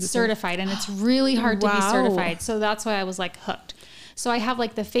certified? score. Is It's it certified, and it's really hard to be Wow. certified. So that's why I was like hooked. So I have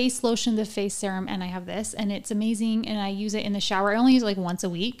like the face lotion, the face serum, and I have this, and it's amazing. And I use it in the shower. I only use it like once a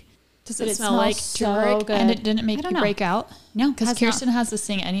week. Does But it it smell like smells so turmeric? good. And it didn't make I you don't know. break out? No, Because has Kirsten not. has this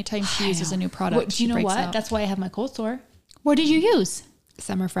thing anytime she uses a new product. What, do she you know breaks what? out. That's why I have my cold sore. What did you use?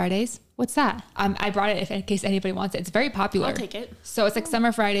 Summer Fridays. What's that? I brought it if in case anybody wants it. It's very popular. I'll take it. So it's like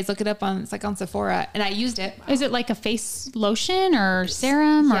Summer Fridays. Look it up it's like on Sephora, and I used it. Is it like a face lotion or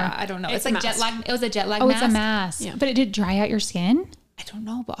serum? Yeah, or? I don't know. It's It's, a like jet mask. lag. It was a jet lag Oh, mask. it's a mask. Yeah. But it did dry out your skin? I don't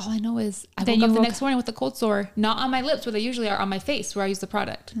know, but all I know is I Then woke up you the woke- next morning with a cold sore, not on my lips where they usually are, on my face where I use the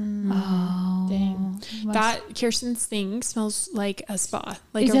product. Oh, Dang. That Kirsten's thing smells like a spa,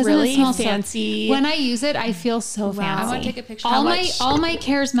 like a Doesn't it really smell so- fancy. When I use it, I feel so fancy. I want to take a picture. all How my much? all my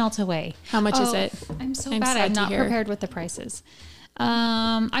cares melt away. How much is it? I'm so I'm bad. sad I'm to not hear. prepared with the prices.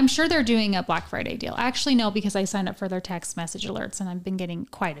 I'm sure they're doing a Black Friday deal. Actually, no, because I signed up for their text message alerts, and I've been getting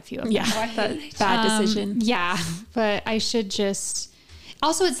quite a few of them. Yeah, that bad decision. Yeah, but I should just.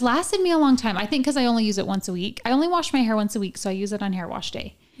 Also, it's lasted me a long time. I think because I only use it once a week. I only wash my hair once a week, so I use it on hair wash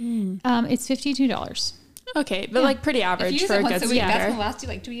day. It's $52. Okay, but like pretty average If you use for it a once good a week, that's skincare. gonna last you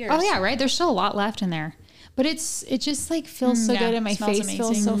like 2 years. Oh yeah, right. There's still a lot left in there, but it just like feels so yeah, good, and my smells face feels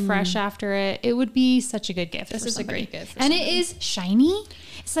amazing. so fresh after it. It would be such a good gift. This for is a somebody. great gift for and it is shiny.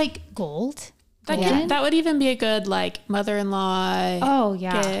 It's like gold. That would even be a good like mother-in-law Oh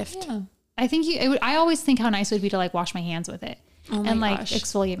yeah. gift. Yeah. I think I always think how nice it would be to like wash my hands with it Oh my and like gosh.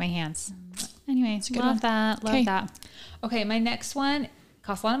 exfoliate my hands. Anyway, good love one. that. Love Okay. that. Okay, my next one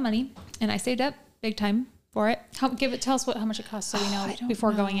costs a lot of money, and I saved up big time for it. Tell us how much it costs so we know I don't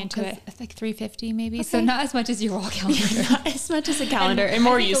before know, going into 'cause it. It's like $350 maybe, so not as much as your wall calendar. Not as much as a calendar and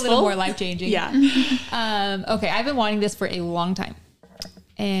more I think useful. a little more life changing. Yeah. Okay, I've been wanting this for a long time,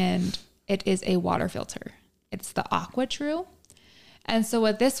 and it is a water filter. It's the Aqua True. And so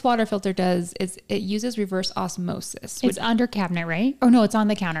what this water filter does is it uses reverse osmosis. It's under cabinet, right? Oh no, it's on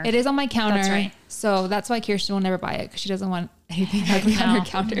the counter. It is on my counter. That's right. So that's why Kirsten will never buy it, because she doesn't want anything ugly on her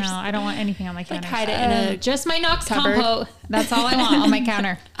counters. No, I don't want anything on my counter. hide it in a just my Knox cupboard. compote. That's all I want on my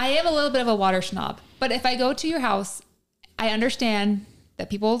counter. I am a little bit of a water snob, but if I go to your house, I understand that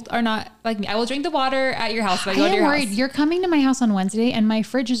people are not like me. I will drink the water at your house. If I go to am your worried. house. You're coming to my house on Wednesday, and my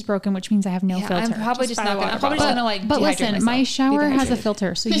fridge is broken, which means I have no filter. I'm probably just not gonna. I'm probably just gonna like. But dehydrate listen, myself. my shower has a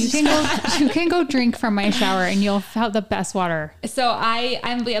filter, so you can go drink from my shower, and you'll have the best water. So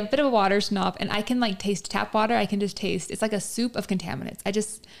I'm a bit of a water snob, and I can like taste tap water. I can just taste. It's like a soup of contaminants. I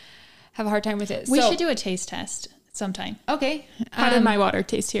just have a hard time with it. We should do a taste test sometime. Okay. How did my water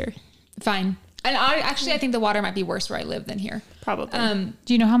taste here? Fine. And I think the water might be worse where I live than here. Probably.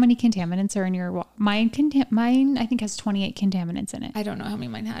 Do you know how many contaminants are in your water? Mine I think has 28 contaminants in it. I don't know how many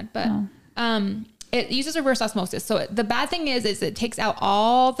mine had, but it uses reverse osmosis. So the bad thing is it takes out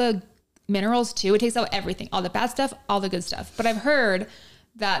all the minerals too. It takes out everything, all the bad stuff, all the good stuff. But I've heard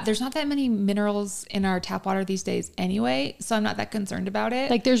that there's not that many minerals in our tap water these days anyway, so I'm not that concerned about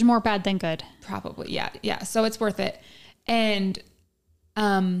it. Like there's more bad than good. Probably, yeah. So it's worth it. And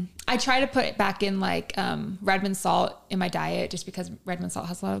I try to put it back in like Redmond salt in my diet just because Redmond salt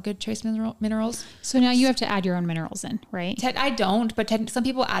has a lot of good trace minerals. So now you have to add your own minerals in, right? I don't, but some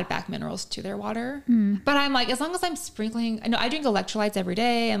people add back minerals to their water. But I'm like, as long as I'm sprinkling, I know I drink electrolytes every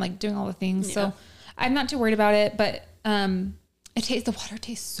day and like doing all the things. Yeah. So I'm not too worried about it, but the water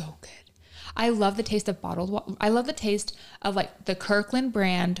tastes so good. I love the taste of bottled water. I love the taste of like the Kirkland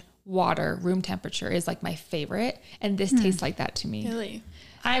brand water, room temperature is like my favorite. And this tastes like that to me. Really?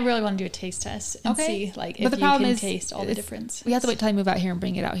 I really want to do a taste test and see like if but the you problem can is, taste all the difference. We have to wait till I move out here and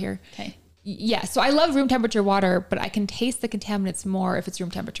bring it out here. Okay. Yeah. So I love room temperature water, but I can taste the contaminants more if it's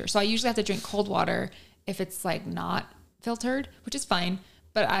room temperature. So I usually have to drink cold water if it's like not filtered, which is fine.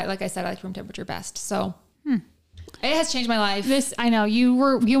 But like I said, I like room temperature best. So it has changed my life. I know you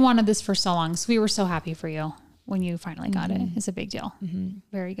wanted this for so long. So we were so happy for you when you finally got it. It's a big deal.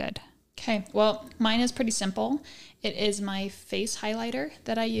 Very good. Okay. Well, mine is pretty simple. It is my face highlighter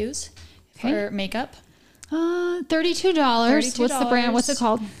that I use for makeup. $32. What's the brand? What's it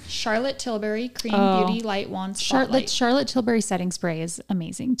called? Charlotte Tilbury Cream Beauty Light Wand Spotlight. Charlotte Tilbury setting spray is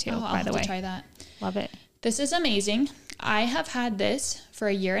amazing too, by the way. I'll try that. Love it. This is amazing. I have had this for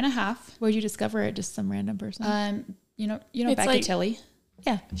a year and a half. Where'd you discover it? Just some random person? You know It's Becky like- Tilly?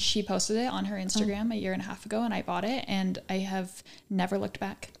 Yeah. She posted it on her Instagram a year and a half ago and I bought it and I have never looked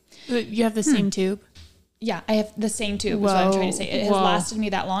back. You have the same tube? Yeah, I have the same tube is what I'm trying to say. It has lasted me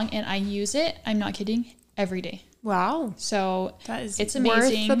that long and I use it, I'm not kidding, every day. Wow. So It's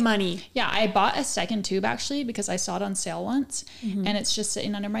amazing. worth the money. Yeah, I bought a second tube actually because I saw it on sale once and it's just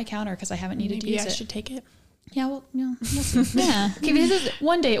sitting under my counter because I haven't needed to use I it. should take it. Yeah, well, we'll see. Yeah. Okay, this is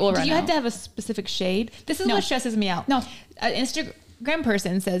One day it will run Do you out. have to have a specific shade? This is what stresses me out. No. An Instagram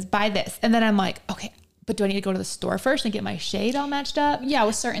person says, buy this. And then I'm like, okay, but do I need to go to the store first and get my shade all matched up? Yeah,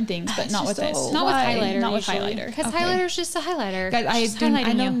 with certain things, but not with this. Not with highlighter. Not with usually. highlighter. Because highlighter's just a highlighter. Guys,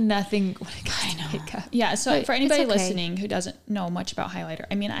 I know nothing when it comes to makeup. Yeah, so But for anybody it's okay. listening who doesn't know much about highlighter,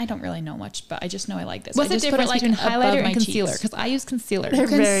 I mean, I don't really know much, but I just know I like this. What's I the just put it, difference between above highlighter my and concealer? cheeks. Because I use concealer. They're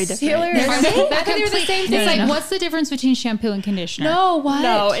very different. I think they're the same thing. It's like, what's the difference between shampoo and conditioner? No, what?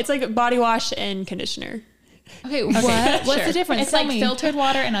 No, it's like body wash and conditioner. Okay, what? What's the difference? It's Tell like me. filtered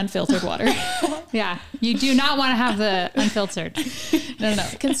water and unfiltered water. Yeah. You do not want to have the unfiltered. No.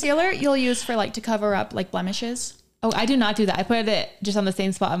 Concealer you'll use for like to cover up like blemishes. Oh, I do not do that. I put it just on the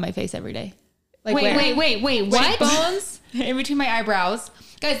same spot on my face every day. Like Wait, what? Cheekbones in between my eyebrows.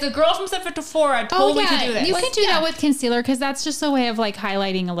 Guys, the girl from Sephora totally could do this. You can do that with concealer because that's just a way of like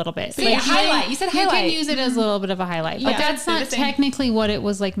highlighting a little bit. But yeah, highlight. You said highlight. You can use it as a little bit of a highlight, but Yeah. that's They're not the same. technically what it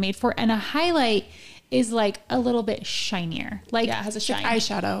was like made for. And a highlight is like a little bit shinier. Like Yeah, it has a shine.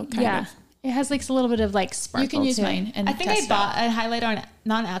 Eyeshadow, kind yeah, of. it has like a little bit of like sparkle. You can use to it. mine and I think test I it bought out. a highlighter on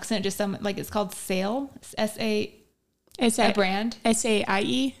non-accident, just some like it's called Sale, S-A, It's a brand.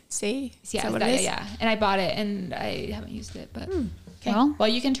 SAIE. Say? Is Yeah, that what that, it is? yeah. And I bought it and I haven't used it, but Okay. Well- Well,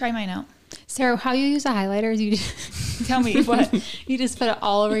 you can try mine out. Sarah, how you use a highlighter is you just, tell me what. you just put it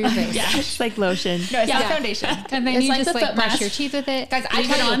all over your face. Yeah. It's like lotion. No, it's not foundation. And then It's you like just the like foot brush mask. your teeth with it. Guys, I Leave it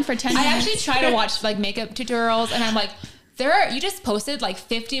try to- on for 10 I minutes. actually try to watch like makeup tutorials and I'm like, you just posted like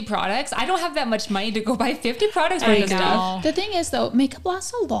 50 products. I don't have that much money to go buy 50 products for I this stuff. know. The thing is though, makeup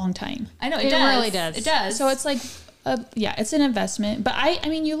lasts a long time. I know It does. really does. It does. So it's like, yeah, it's an investment. But I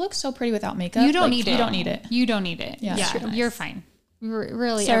mean, you look so pretty without makeup. You don't Like, need it. You don't need it. You don't need it. Yeah. Yeah. You're fine.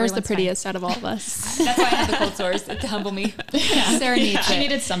 Really, Sarah's the everyone's prettiest out of all of us. that's why I have the cold sores to humble me. fine. Sarah needs She it.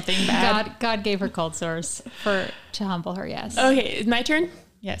 needed something bad. God gave her cold sores to humble her. Yes. Okay, my turn?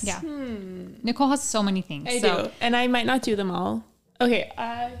 Yes. Yeah. Nicole has so many things. I so. do. And I might not do them all. Okay.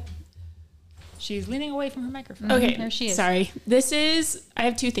 She's leaning away from her microphone. Okay. There she is. Sorry. I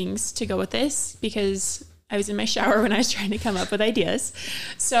have two things to go with this because I was in my shower when I was trying to come up with ideas.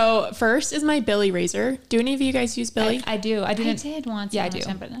 So first is my Billy razor. Do any of you guys use Billy? I do. I did once. Yeah, I do.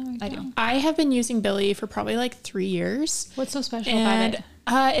 Time, but no, I do. I have been using Billy for probably like 3 years. What's so special And about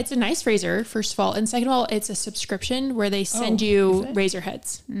it? it's a nice razor, first of all. And second of all, it's a subscription where they send you razor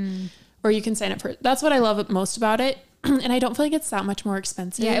heads. Or you can sign up for it. That's what I love most about it. And I don't feel like it's that much more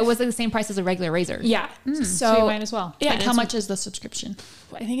expensive. Yeah, it was like the same price as a regular razor. Yeah. So you might as well. Yeah. Like how much is the subscription?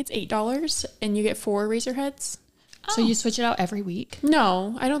 I think it's $8 and you get 4 razor heads. So you switch it out every week?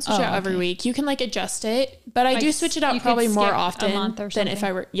 No, I don't switch it out every week. You can like adjust it, but I do switch it out probably more often than if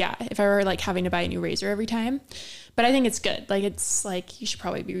I were like having to buy a new razor every time. But I think it's good. Like it's like you should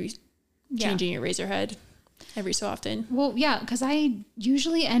probably be changing your razor head every so often. Well, yeah, because I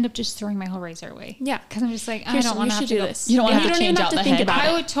usually end up just throwing my whole razor away. Yeah, because I'm just like, I Kirsten, don't want to do go. this. You don't want to even change have out to the think head. about I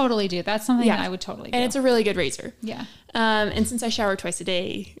it. would totally do. That's something that I would totally do. And it's a really good razor. Yeah. And since I shower twice a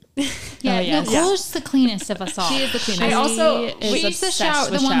day, Nicole's the cleanest of us all. She is the cleanest. I also we use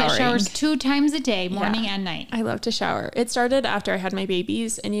the one that showers 2 times a day, morning and night. I love to shower. It started after I had my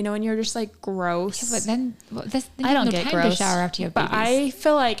babies, and when you're just like gross. But then I don't get time gross. to shower after you have But babies. I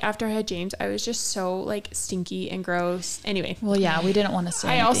feel like after I had James, I was just so like stinky and gross. Anyway. Well, yeah, we didn't want to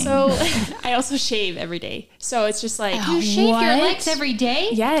say I also shave every day. So it's just like You shave your legs every day?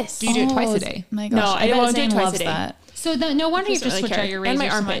 yes. Do you do it twice a day? My gosh, No, I bet won't do it Zane twice loves a day. that. So no wonder you have to Doesn't switch really out your care. razor And my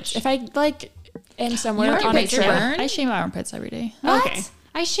so armpits. much. If I like am somewhere Your on a armpits trip, burn? I shave my armpits every day. What? Okay.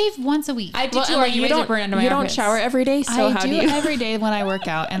 I shave once a week. I do too. Or you don't burn under my you don't armpits. shower every day, so I how do do you? every day when I work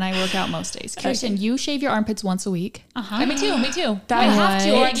out, and I work out most days. Kirsten, you shave your armpits once a week. Me too. That I have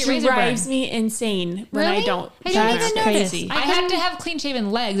to, or I get razor burn. drives me insane when I Really? don't. I don't That's even notice. crazy. I have to have clean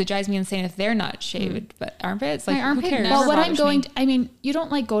shaven legs. It drives me insane if they're not shaved. But armpits, like My armpit who cares? never Well, what I'm bothers going, me. I mean, you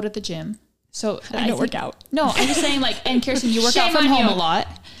don't like go to the gym, so I don't work out. No, I'm just saying, like, and Kirsten, you work out Shame from on home you. a lot.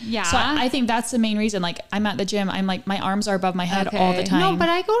 Yeah. So I think that's the main reason. Like, I'm at the gym. I'm like, my arms are above my head all the Okay. time. No, but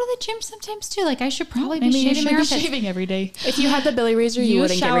I go to the gym sometimes too. Like I should probably be maybe you shaving should my be armpits. shaving every day. If you had the Billy razor, you You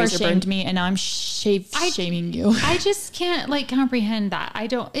wouldn't get shower razor shamed burned. me, and now I'm shaming you. I just can't like comprehend that. I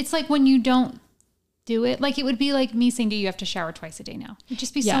don't. It's like when you don't do it. Like it would be like me saying to you, you have to shower twice a day now. It'd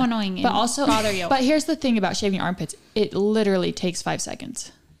just be so annoying. But and also bother you. But here's the thing about shaving your armpits: it literally takes 5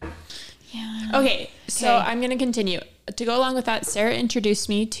 seconds. Okay, so I'm going to continue. To go along with that, Sarah introduced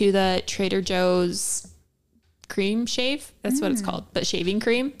me to the Trader Joe's cream shave. That's what it's called, but shaving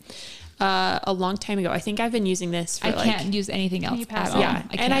cream. A long time ago. I think I've been using this for I can't use anything else at all. Yeah,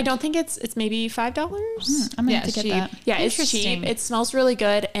 I and I can't. don't think it's maybe $5. I'm gonna have to get cheap. that. Yeah, it's cheap. It smells really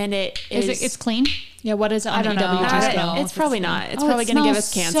good, and it is. it's clean. Yeah, what is it on I don't know. EWG I don't scale? know. It's probably not. It's Oh, probably it going to give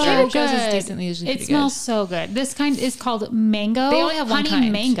us smells cancer. so Trader Joe's is good. decently usually It pretty smells good. so good. This kind is called mango. They only have one honey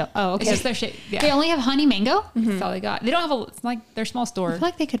kind. mango. Oh, okay. It's just their shape. Yeah. They only have honey mango. That's all they got. They don't have it's like their small store. I feel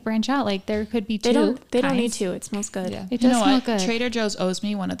like they could branch out. Like there could be two. They don't need kinds. to. It smells good. Yeah. It You does know smell what? good. Trader Joe's owes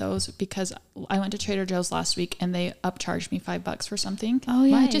me one of those because I went to Trader Joe's last week and they upcharged me $5 for something. Oh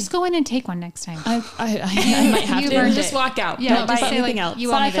yeah. Why? Just go in and take one next time. I might have You to. burned Just walk out. Yeah, Don't buy just say, anything like, else. you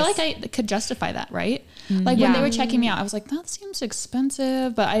But want I me feel this. like I could justify that, right? Like when they were checking me out, I was like, that seems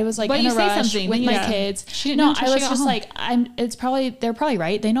expensive. But I was like But in you a say rush something, with then my you- kids. She didn't know No, until I she was got just home. like, they're probably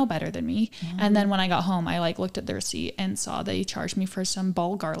right. They know better than me. And then when I got home, I like looked at the receipt and saw they charged me for some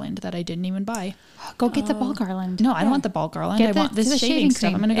ball garland that I didn't even buy. Go get the ball garland. No, I don't want the ball garland. Get I want the this shaving shaving stuff.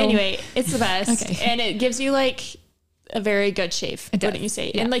 cream. I'm gonna go. Anyway, it's the best. Okay. And it gives you like a very good shave. Wouldn't you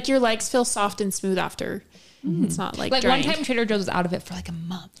say? And like your legs feel soft and smooth after. It's not like Like drying. one time Trader Joe's was out of it for like a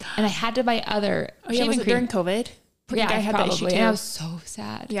month. And I had to buy other Oh, yeah, shaving was it cream. during COVID? Yeah, I had that issue probably. too. And I was so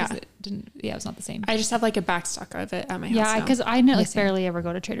sad. 'cause Yeah. It didn't, it was not the same. I just have like a back stock of it at my house. Yeah, now. because I know like barely ever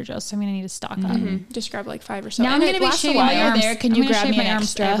go to Trader Joe's, so I'm gonna need to stock up. Just grab like 5 or so. Now I'm And gonna it be lasts a shaving while. my While you're arms. there, can I'm you gonna grab shave me my an arms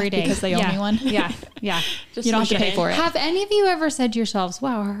extra every day because they owe me one? Yeah, yeah. Just You don't have to sneak pay for it. Have any of you ever said to yourselves,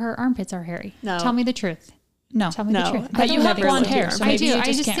 "Wow, her armpits are hairy"? No. Tell me the truth. No, Tell me the truth. but you have blonde hair, so I maybe do. you I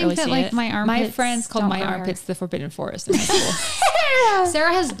just just can't think really that see like it. my armpits. My friends called don't my grow hair. armpits the Forbidden Forest in high school.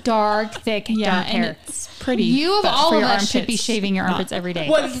 Sarah has dark, thick, Yeah, dark and hair. it's pretty. You of but all for of your us should be armpits, shaving your not. armpits every day.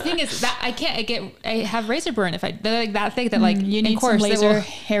 Well, the thing is that I have razor burn if they're like that thick that like You in need course some they laser will-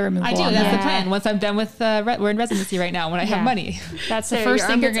 hair removal. I do. on That's that. the plan. Once I'm done with we're in residency right now when I have Yeah. money. That's the So first your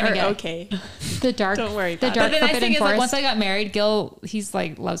thing you're armpits gonna are get. okay. The dark. Don't worry The about dark But the nice forbidden thing is like forest. once I got married, Gil he's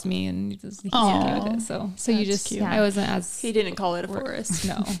like loves me and he's okay with it. So you just cute. I wasn't as He didn't call it a forest.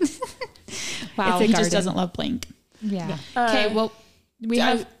 no. wow, He he just doesn't love blank. Yeah. Okay, well, we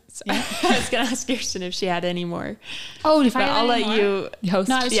have. I was gonna ask Kirsten if she had any more, Oh, if but I'll let you. Host.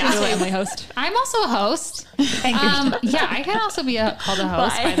 No, I was yeah, gonna say- I'm my host. I'm also a host. Thank you. Yeah, I can also be called a Well,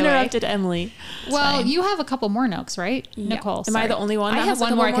 host. I by the way. interrupted Emily. Well, you have a couple more notes, right, Nicole? Am I the only one? I that have has a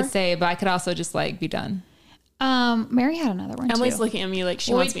one more I couple could say, but I could also just like be done. Mary had another one Emily's too. looking at me like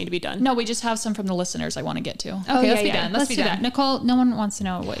she wants me to be done. No, we just have some from the listeners I want to get to. Okay, let's be done. Let's be do done. that. Nicole, no one wants to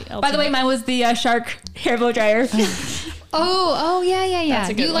know what else. By the way, mine was the Shark hair blow dryer. Yeah. That's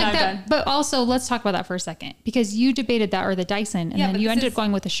a good You one. like I'm that, done. but also let's talk about that for a second because you debated that or the Dyson, and Yeah, then but you this ended is- up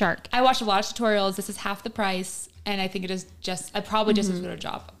going with the Shark. I watched a lot of tutorials. This is half the price, and I think it is just probably just as good a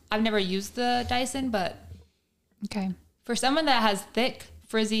job. I've never used the Dyson, but Okay. for someone that has thick,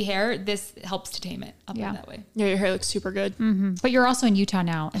 frizzy hair, this helps to tame it. I'll put it that way. Yeah, your hair looks super good. But you're also in Utah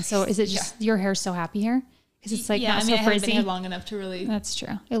now, and so is it just your hair's so happy here? Because it's like Yeah, not I mean, I so haven't been frizzy. here long enough to really. That's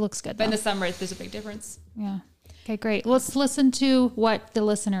true. It looks good. But in Though. the summer, there's a big difference. Yeah. Okay, great. Let's listen to what the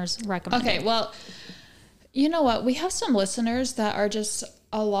listeners recommend. Okay, well, you know what? We have some listeners that are just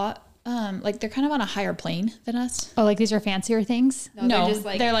a lot, like they're kind of on a higher plane than us. Oh, like these are fancier things? No, they're just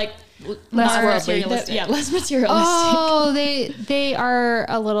like they're like Less more worldly. materialistic. Yeah, less materialistic. Oh, they are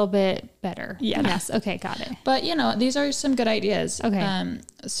a little bit better. Yeah. Yes. Okay, got it. But you know, these are some good ideas. Okay.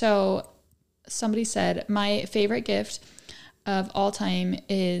 So somebody said my favorite gift of all time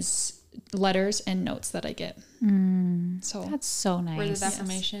is letters and notes that I get. So That's so nice. words of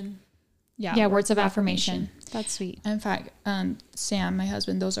affirmation. Yeah, words of affirmation. That's sweet. In fact, Sam, my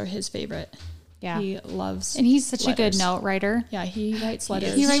husband, those are his favorite. Yeah. He loves, And he's such a letters. good note writer. Yeah, he writes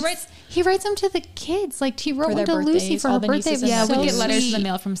letters. He writes them to the kids. Like he wrote For one their to Lucy birthdays, for all her the birthday. nieces and Yeah, We So get letters in sweet. the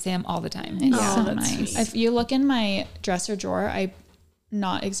mail from Sam all the time. It's Oh, so that's nice. If you look in my dresser drawer, I'm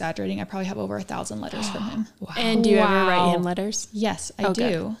not exaggerating. I probably have over 1,000 letters from him. And do you ever write Wow. him letters? Yes, I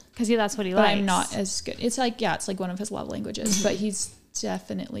Okay. do. Because that's what he But likes. I'm not as good. It's like, it's like one of his love languages, but he's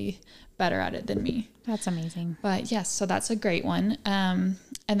definitely better at it than me. That's amazing. But yes, so that's a great one.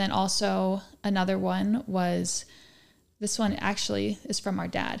 And then also another one was, this one actually is from our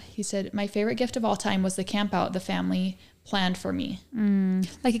dad. He said, my favorite gift of all time was the camp out the family planned for me.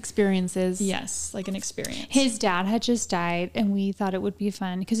 Like experiences. Yes, like an experience. His dad had just died, and we thought it would be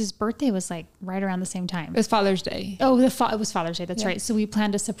fun because his birthday was like right around the same time. It was Father's Day. Oh, it was Father's Day. That's right. So we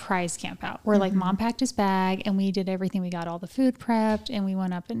planned a surprise camp out where like mom packed his bag and we did everything. We got all the food prepped and we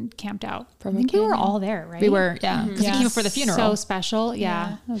went up and camped out. I think we were all there, right? We were, yeah. Because Yeah. we came for the funeral. So special.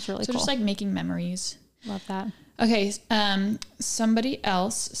 Yeah. That was really So cool. just like making memories. Love that. Okay, somebody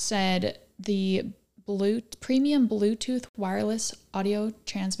else said the premium Bluetooth wireless audio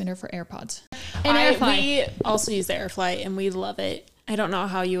transmitter for AirPods. And AirFly. We also use the AirFly and we love it. I don't know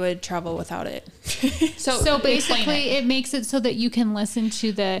how you would travel without it. So explain basically it makes it so that you can listen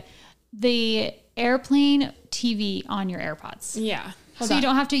to the airplane TV on your AirPods. Yeah. So you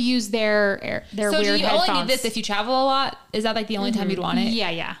don't have to use their so weird do you headphones. only need this if you travel a lot? Is that like the only time you'd want it?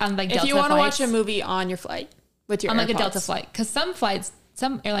 Yeah. On like If Delta you want to watch flights? a movie on your flight with your On like a AirPods. Delta flight. Because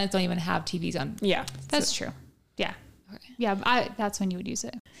some airlines don't even have TVs on. Yeah. That's true. Yeah. Yeah, that's when you would use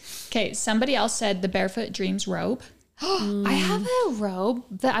it. Okay, somebody else said the Barefoot Dreams robe. I have a robe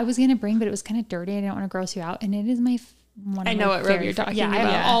that I was going to bring, but it was kind of dirty. I didn't want to gross you out. And it is one of I know my what robe very you're talking I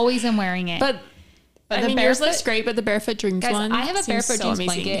about. always am wearing it. But I the mean, yours barefoot- looks great, but the Barefoot Dreams Guys, one I have a seems Barefoot so Dreams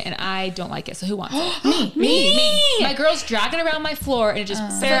amazing. blanket and I don't like it. So who wants it? Me. My girl's dragging around my floor and it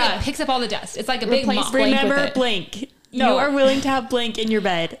just Sarah. it picks up all the dust. It's like a big Replace mop. Blank with Remember it. Blank. No. You are willing to have Blank in your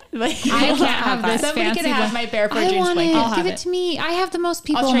bed. Like, I can't have this Somebody fancy can have blanket. my Barefoot I Dreams want blanket. it. I'll Give have it it. to me. I have the most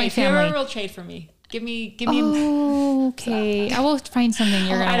people I'll in my trade. Whoever family. will trade for me. Give me them. Okay. I will find something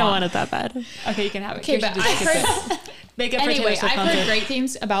you're going to I don't want it that bad. Okay, you can have it. Okay, Kirsten but just I've gets heard, it. Make up for anyway, Taylor Swift I've heard concert. great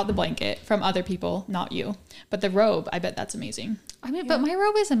things about the blanket from other people, not you. But the robe, I bet that's amazing. I mean, but my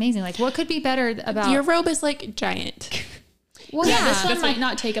robe is amazing. Like, what could be better about Your robe is like giant. Well, Yeah, this one might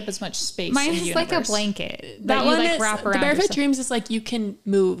not take up as much space. Mine in the is like a universe. blanket That that you one like is wrap around the Barefoot yourself. Dreams is like you can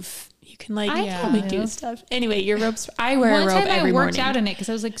move. You can like I probably can do move. stuff. Anyway, your robe's. I wear One a robe time I every worked morning. out in it because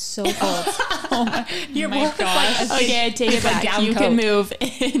I was like so cold. Your my robe is like a Okay, I take it back. down You can coat. move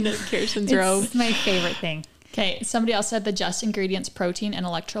in Kirsten's robe. It's my favorite thing. Okay, somebody else said the Just Ingredients protein and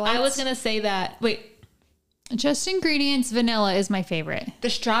electrolytes. I was gonna say that. Wait, Just Ingredients vanilla is my favorite. the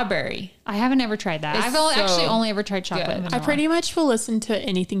strawberry. I haven't ever tried that. It's I've so actually only ever tried chocolate good. and I vanilla. pretty much will listen to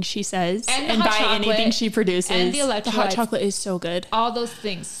anything she says And the and hot buy chocolate anything she produces. and the hot electrolytes. chocolate is so good. All those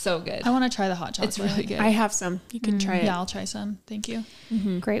things, so good. I want to try the hot chocolate. It's really good. I have some. You can try it. Yeah, I'll try some. Thank you.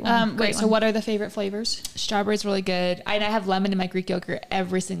 Great one. Wait, so what are the favorite flavors? Strawberry's really good. And I have lemon in my Greek yogurt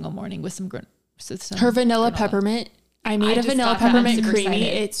every single morning with some Her vanilla peppermint. I made I a just vanilla got that. I'm peppermint super creamy.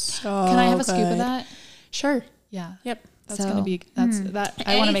 excited. It's so Can I have a scoop good. of that? Sure. Yeah. Yep. That's So, gonna be that.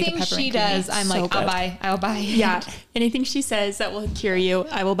 I want to make a Anything peppermint. she creamy. does, I'm So like, I'll good. buy. I'll buy. Yeah. Anything she says that will cure you,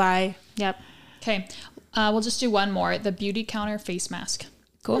 I will buy. Yep. Okay, we'll just do one more. The Beauty Counter face mask.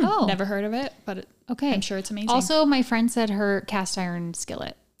 Cool. Oh. Never heard of it, but Okay. I'm sure it's amazing. Also, my friend said her cast iron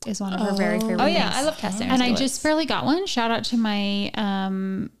skillet. is one of her very favorite things. Oh yeah, I love cast iron And skillets. I just barely got one. Shout out to my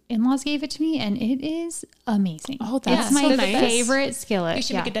in-laws gave it to me, and it is amazing. Oh, that's it's my so nice. favorite skillet. You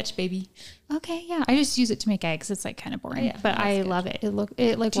should make a Dutch baby. Okay, yeah. I just use it to make eggs. It's like kind of boring, Yeah, but I good. love it. It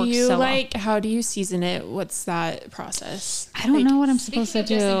like Do works you so like, how do you season it? What's that process? well. I don't know what I'm supposed Speaking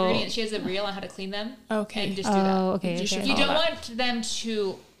to of just do. ingredients, she has a reel on how to clean them. Okay. And just do that. Oh, okay. You should okay. You follow don't that. want them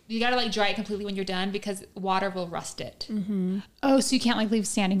to. You gotta like dry it completely when you're done because water will rust it. Oh, so you can't like leave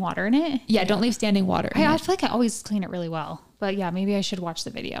standing water in it? Yeah, don't leave standing water. in I it. feel like I always clean it really well, but yeah, maybe I should watch the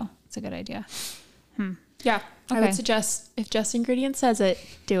video. It's a good idea. Yeah. I Okay. would suggest if Just Ingredient says it,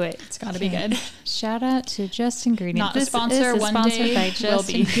 do it. It's got to be good. Shout out to Just Ingredients. Not a This sponsor, is one sponsored day by will Just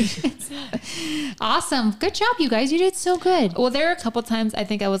be. Ingredients. Awesome. Good job, you guys. You did so good. Well, there are a couple times I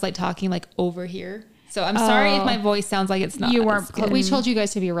think I was like talking like over here. So I'm sorry if my voice sounds like it's not. You as weren't. good. We told you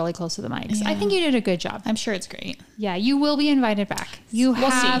guys to be really close to the mics. I think you did a good job. I'm sure it's great. Yeah, you will be invited back. You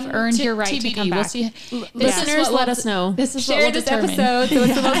have earned your right to TBD, come back. We'll see. Listeners, let us know. This is Share what we'll this determine. episode so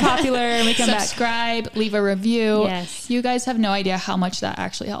it's the most popular and we come back. Subscribe, leave a review. Yes. You guys have no idea how much that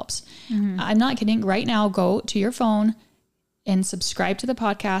actually helps. I'm not kidding. Right now, go to your phone and subscribe to the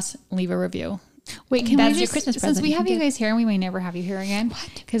podcast, leave a review. Wait, can That's we your just, Christmas since present we you have can you give. guys here and we may never have you here again,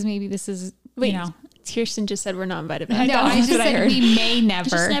 because maybe this is, Wait, you know. Kirsten just said we're not invited No, back. I just what I said heard. we may You never.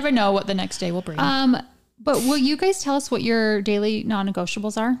 just never know what the next day will bring. But will you guys tell us what your daily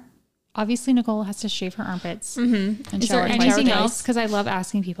non-negotiables are? Obviously, Nicole has to shave her armpits. and Is there shower twice anything a day. else? Because I love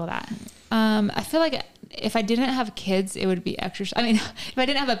asking people that. I feel like if I didn't have kids, it would be exercise. I mean, if I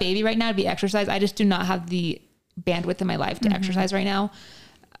didn't have a baby right now, it'd be exercise. I just do not have the bandwidth in my life to exercise right now.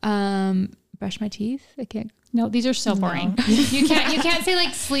 Brush my teeth. I can't. No, these are so boring. You can't say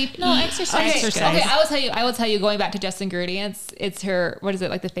like sleep. No, exercise. Okay, I will tell you. Going back to Just Ingredients, it's her. What is it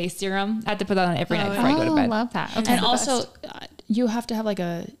like the face serum? I have to put that on every night before I go to Oh, bed. love that. Okay. And also, you have to have like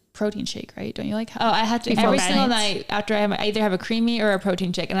a protein shake, right? Don't you like? Oh, I have to Before every bed. single night after I either have a creamy or a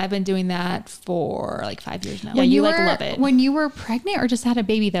protein shake, and I've been doing that for like 5 years now. Yeah, you like were, love it. When you were pregnant or just had a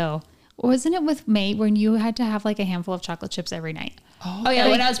baby though, wasn't it with May when you had to have like a handful of chocolate chips every night? Oh yeah,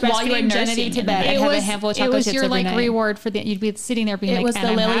 Like, when I was while you were breastfeeding Jenny nursing to in bed, the I'd night. have a handful of chocolate it was chips your every like night. reward for the. You'd be sitting there being It like, was and the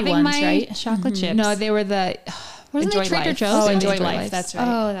I'm Lily having ones, my right? chocolate chips. No, they were the Wasn't it Enjoy Trader Life. Joe's? Oh, Enjoy Enjoy Life. Life. That's right.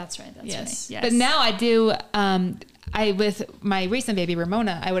 Oh, that's right. That's Yes. right. Yes. But now I do. I with my recent baby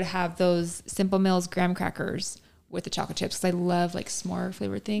Ramona, I would have those Simple Mills graham crackers with the chocolate chips because I love like s'more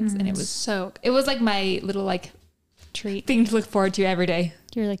flavored things, and it was like my little like treat. thing to look forward to every day.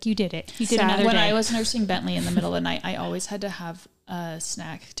 You're like, you did it. You did Sad. another When day. I was nursing Bentley in the middle of the night, I always had to have a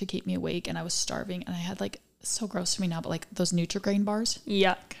snack to keep me awake, and I was starving, and I had like, so gross to me now, but like those Nutri-Grain bars,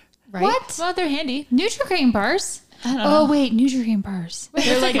 Yuck. right? What? Well, they're handy. Nutri-Grain bars? I don't Oh, know. wait, Nutri-Grain bars.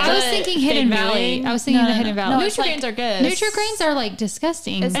 They're like I was the thinking Hidden big Valley. ring. I was thinking No, the no, Hidden no. Valley. No, it's Nutri-Grains are good. Nutri-Grains are like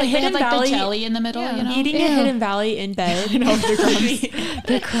disgusting. It's A like they had Hidden like Valley- the jelly in the middle, you know? Eating a Hidden Valley in bed.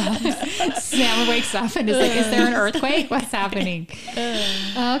 The crumbs. Sam wakes up and is like, is there an earthquake? What's happening?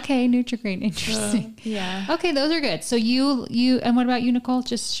 Okay, Nutri-Grain. Interesting. Yeah. Okay, those are good. So you, and what about you, Nicole?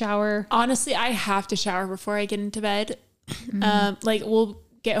 Just shower. Honestly, I have to shower before I get into bed. Like we'll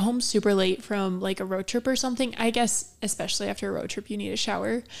get home super late from like a road trip or something. I guess especially after a road trip, you need a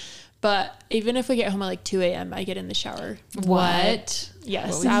shower. But even if we get home at like 2 a.m., I get in the shower. What?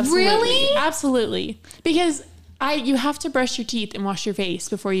 Yes, What absolutely. Really? Absolutely. Because you have to brush your teeth and wash your face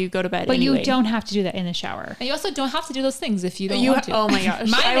before you go to bed. But anyway. you don't have to do that in the shower. And you also don't have to do those things if you don't You want to. oh my gosh.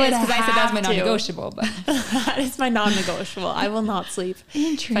 Mine I would is because I said that's my have to. non-negotiable. But That is my non-negotiable. I will not sleep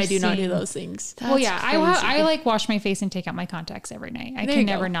if I do not do those things. Well, yeah, I like wash my face and take out my contacts every night. I There can you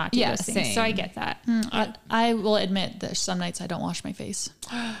go. never not do Yeah, those things. same. So I get that. I will admit that some nights I don't wash my face.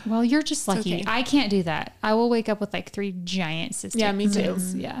 Well, you're just lucky. okay. I can't do that. I will wake up with like 3 giant cystic Yeah, me too.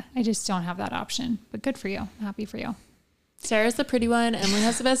 zits. Yeah, I just don't have that option. But good for you. I'm happy for you. Sarah's the pretty one. Emily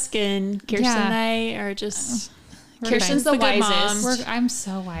has the best skin. Kirsten Yeah. and I are just. We're Kirsten's fine. the Good wisest. moms. I'm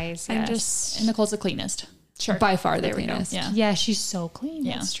so wise. I'm yes. just. And Nicole's the cleanest. Sure. by far the There we go. cleanest. Yeah. Yeah, she's so clean.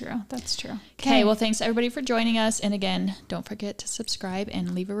 Yeah. That's true. That's true. Okay, well, thanks everybody for joining us. And again, don't forget to subscribe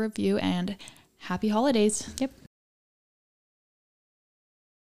and leave a review. And happy holidays. Yep.